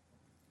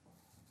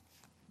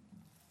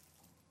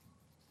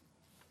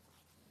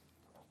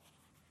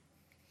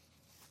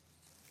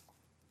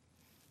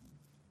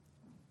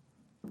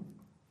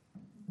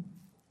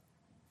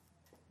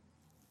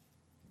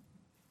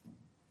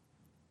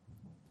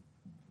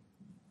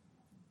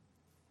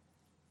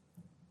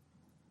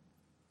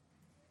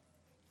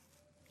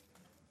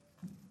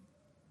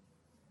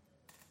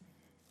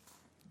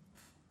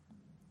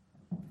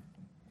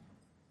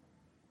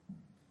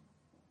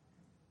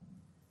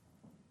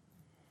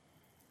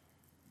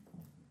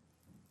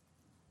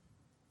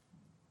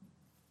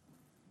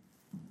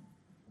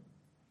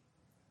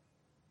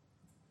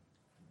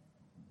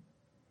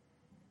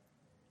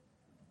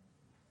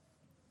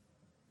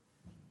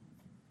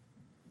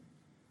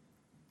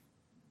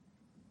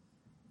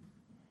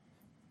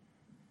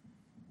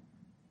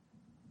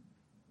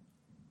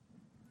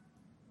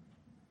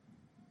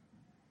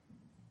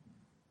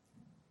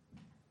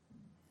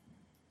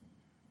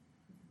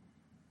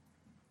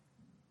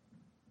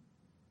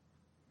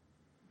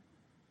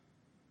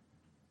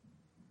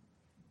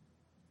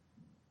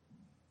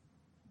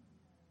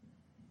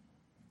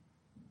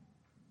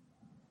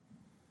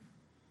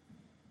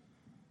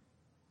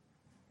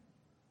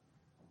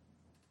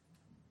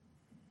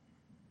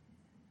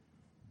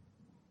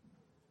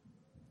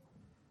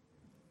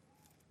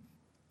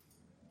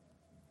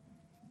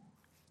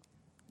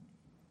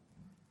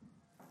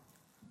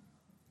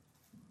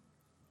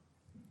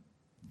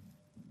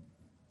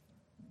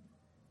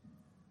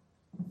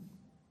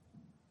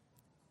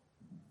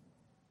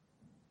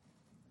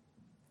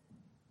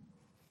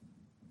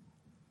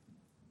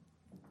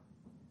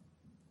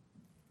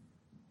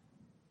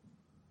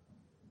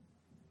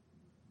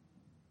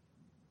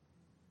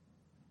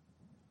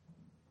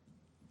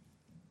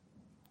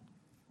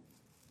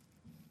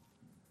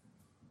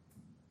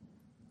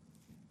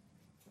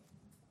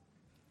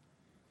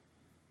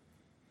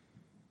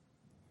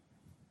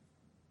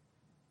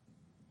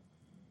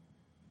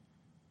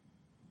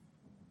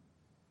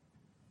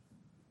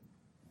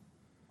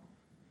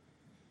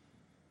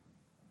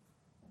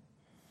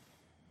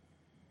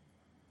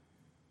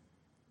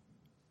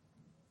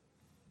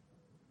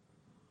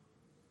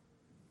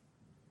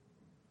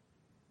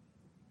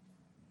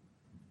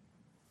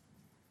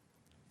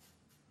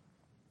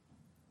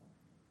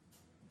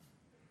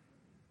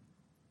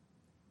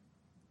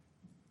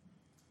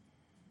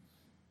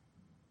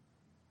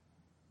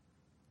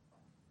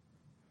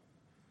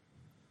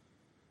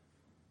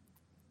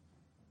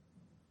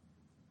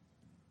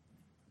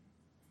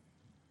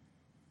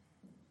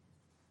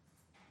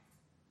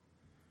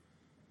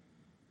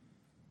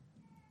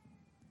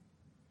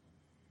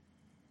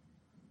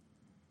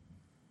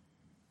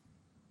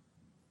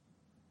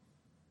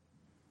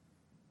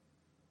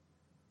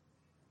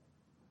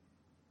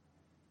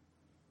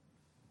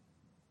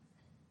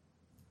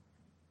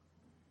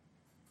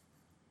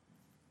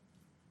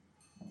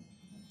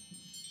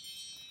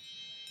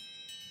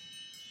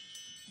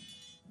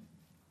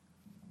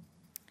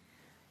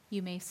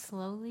 You may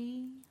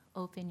slowly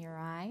open your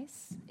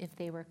eyes if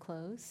they were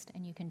closed,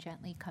 and you can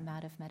gently come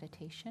out of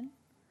meditation.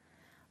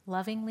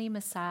 Lovingly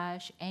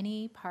massage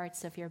any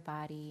parts of your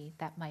body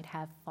that might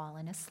have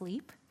fallen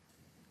asleep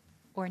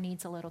or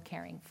needs a little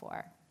caring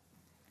for.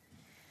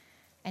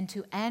 And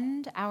to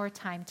end our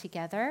time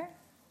together,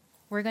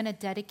 we're going to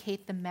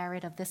dedicate the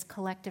merit of this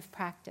collective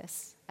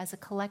practice as a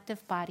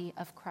collective body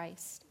of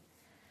Christ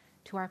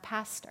to our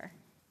pastor.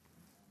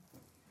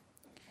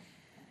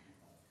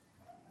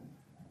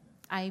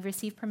 I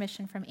received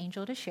permission from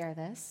Angel to share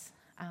this.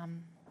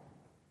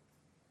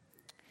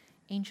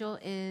 Angel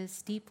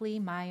is deeply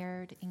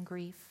mired in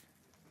grief.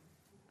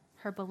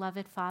 Her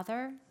beloved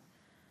father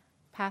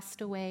passed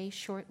away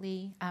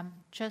shortly,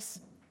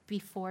 just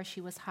before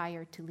she was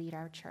hired to lead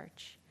our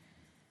church.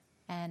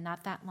 And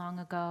not that long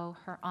ago,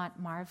 her Aunt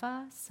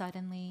Marva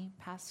suddenly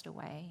passed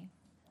away.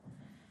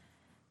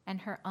 And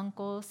her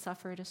uncle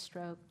suffered a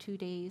stroke 2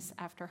 days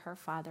after her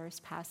father's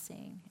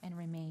passing and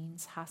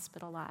remains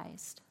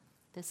hospitalized.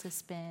 This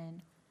has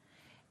been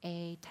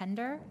a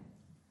tender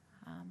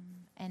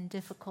and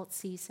difficult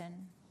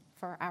season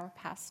for our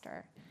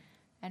pastor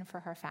and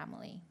for her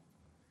family.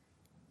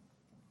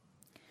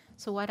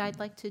 So what I'd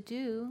like to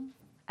do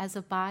as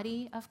a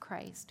body of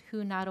Christ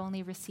who not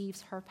only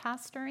receives her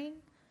pastoring,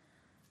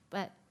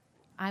 but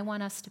I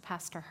want us to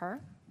pastor her,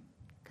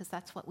 because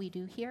that's what we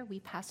do here. We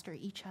pastor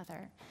each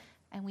other,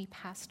 and we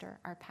pastor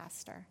our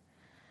pastor.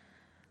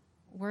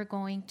 We're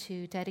going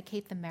to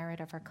dedicate the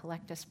merit of our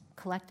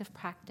collective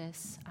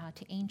practice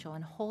to Angel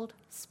and hold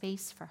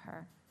space for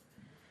her.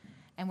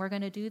 And we're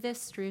going to do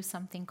this through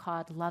something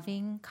called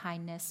loving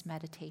kindness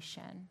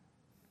meditation.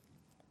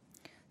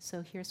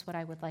 So here's what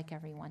I would like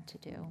everyone to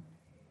do.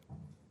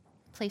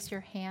 Place your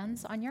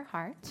hands on your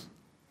heart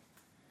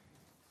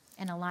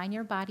and align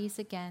your bodies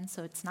again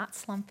so it's not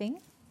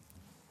slumping.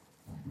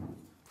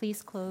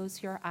 Please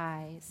close your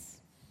eyes.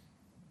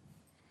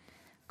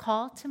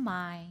 Call to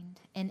mind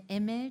an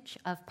image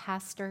of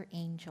Pastor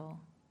Angel,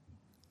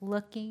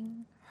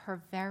 looking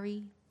her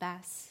very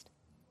best,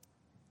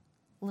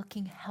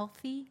 looking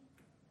healthy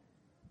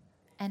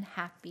and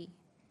happy,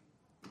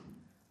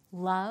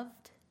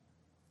 loved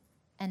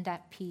and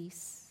at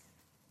peace.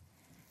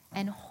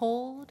 And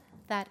hold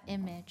that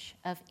image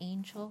of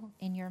Angel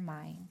in your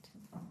mind.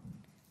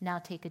 Now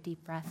take a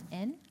deep breath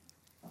in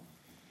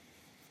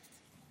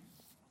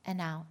and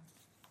out.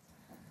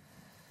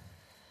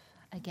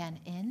 Again,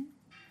 in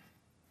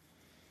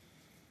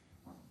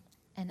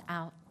and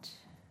out.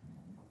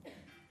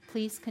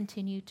 Please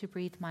continue to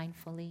breathe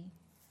mindfully.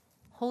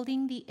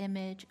 Holding the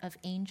image of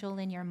Angel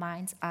in your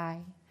mind's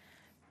eye,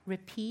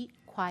 repeat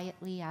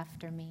quietly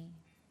after me.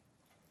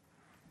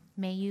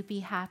 May you be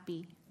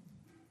happy.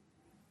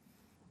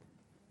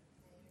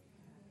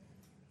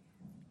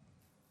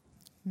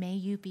 May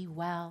you be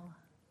well.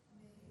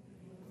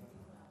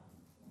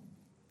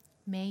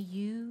 May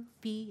you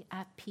be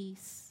at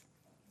peace.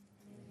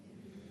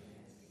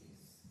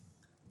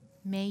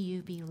 May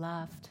you be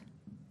loved.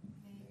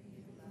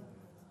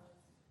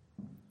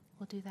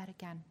 We'll do that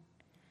again.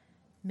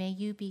 May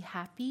you be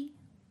happy.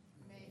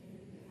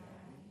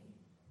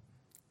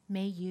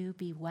 May you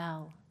be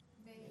well.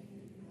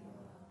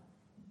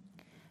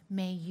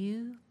 May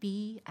you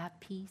be at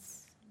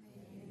peace.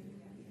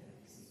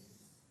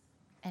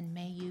 And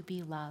may you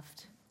be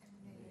loved.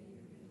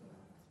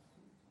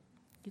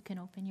 You can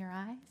open your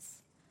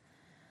eyes.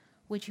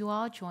 Would you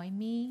all join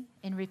me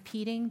in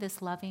repeating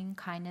this loving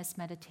kindness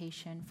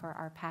meditation for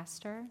our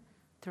pastor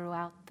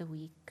throughout the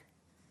week,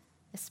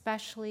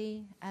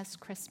 especially as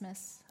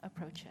Christmas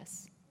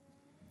approaches?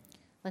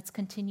 Let's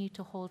continue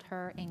to hold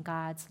her in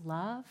God's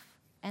love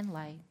and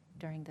light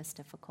during this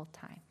difficult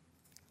time.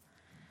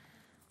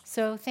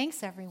 So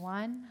thanks,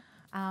 everyone.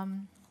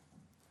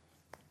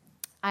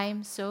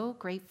 I'm so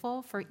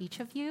grateful for each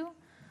of you.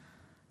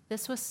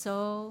 This was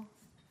so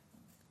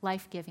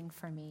life-giving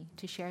for me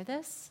to share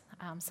this,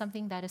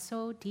 something that is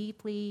so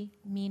deeply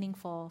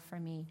meaningful for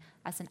me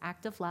as an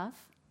act of love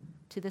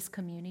to this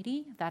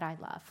community that I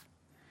love.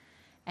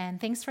 And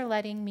thanks for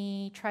letting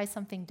me try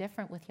something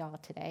different with y'all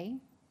today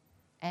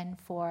and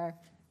for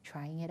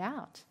trying it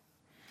out.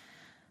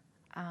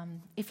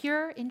 If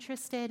you're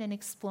interested in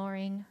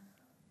exploring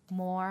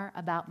more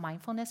about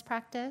mindfulness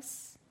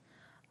practice,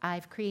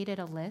 I've created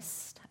a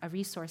list, a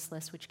resource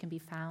list, which can be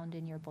found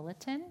in your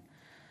bulletin.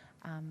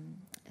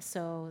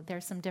 So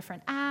there's some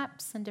different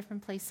apps and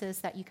different places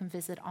that you can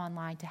visit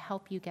online to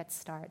help you get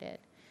started.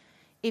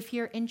 If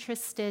you're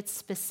interested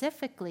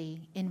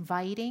specifically in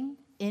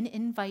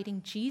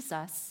inviting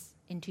Jesus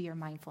into your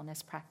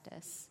mindfulness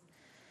practice,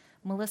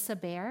 Melissa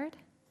Baird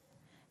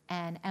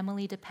and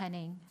Emily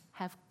DePenning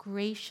have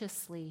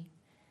graciously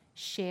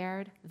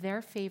shared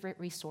their favorite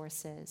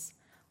resources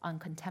on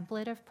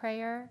contemplative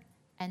prayer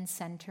and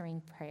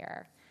centering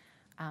prayer.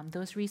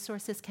 Those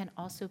resources can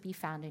also be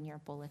found in your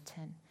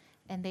bulletin.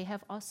 And they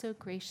have also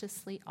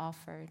graciously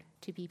offered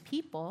to be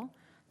people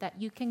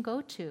that you can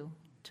go to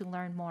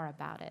learn more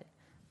about it.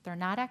 They're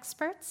not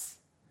experts,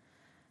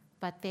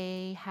 but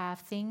they have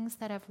things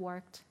that have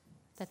worked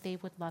that they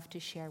would love to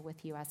share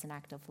with you as an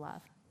act of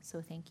love.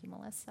 So thank you,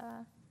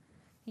 Melissa.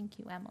 Thank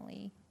you,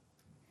 Emily.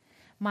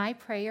 My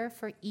prayer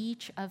for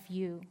each of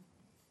you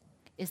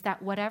is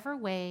that whatever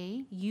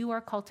way you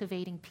are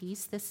cultivating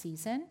peace this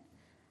season,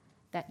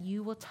 that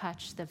you will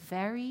touch the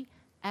very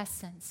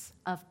essence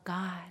of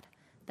God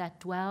that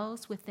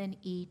dwells within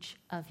each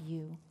of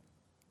you.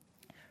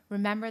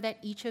 Remember that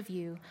each of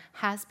you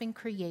has been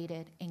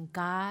created in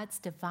God's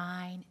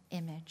divine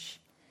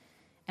image.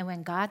 And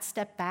when God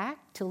stepped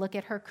back to look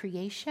at her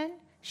creation,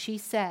 she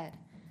said,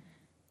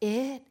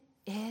 "It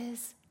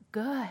is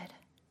good.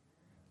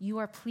 You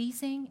are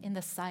pleasing in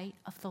the sight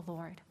of the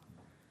Lord."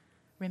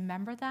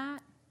 Remember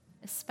that,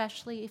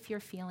 especially if you're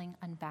feeling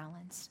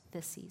unbalanced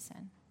this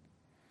season.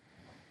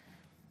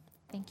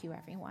 Thank you,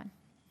 everyone.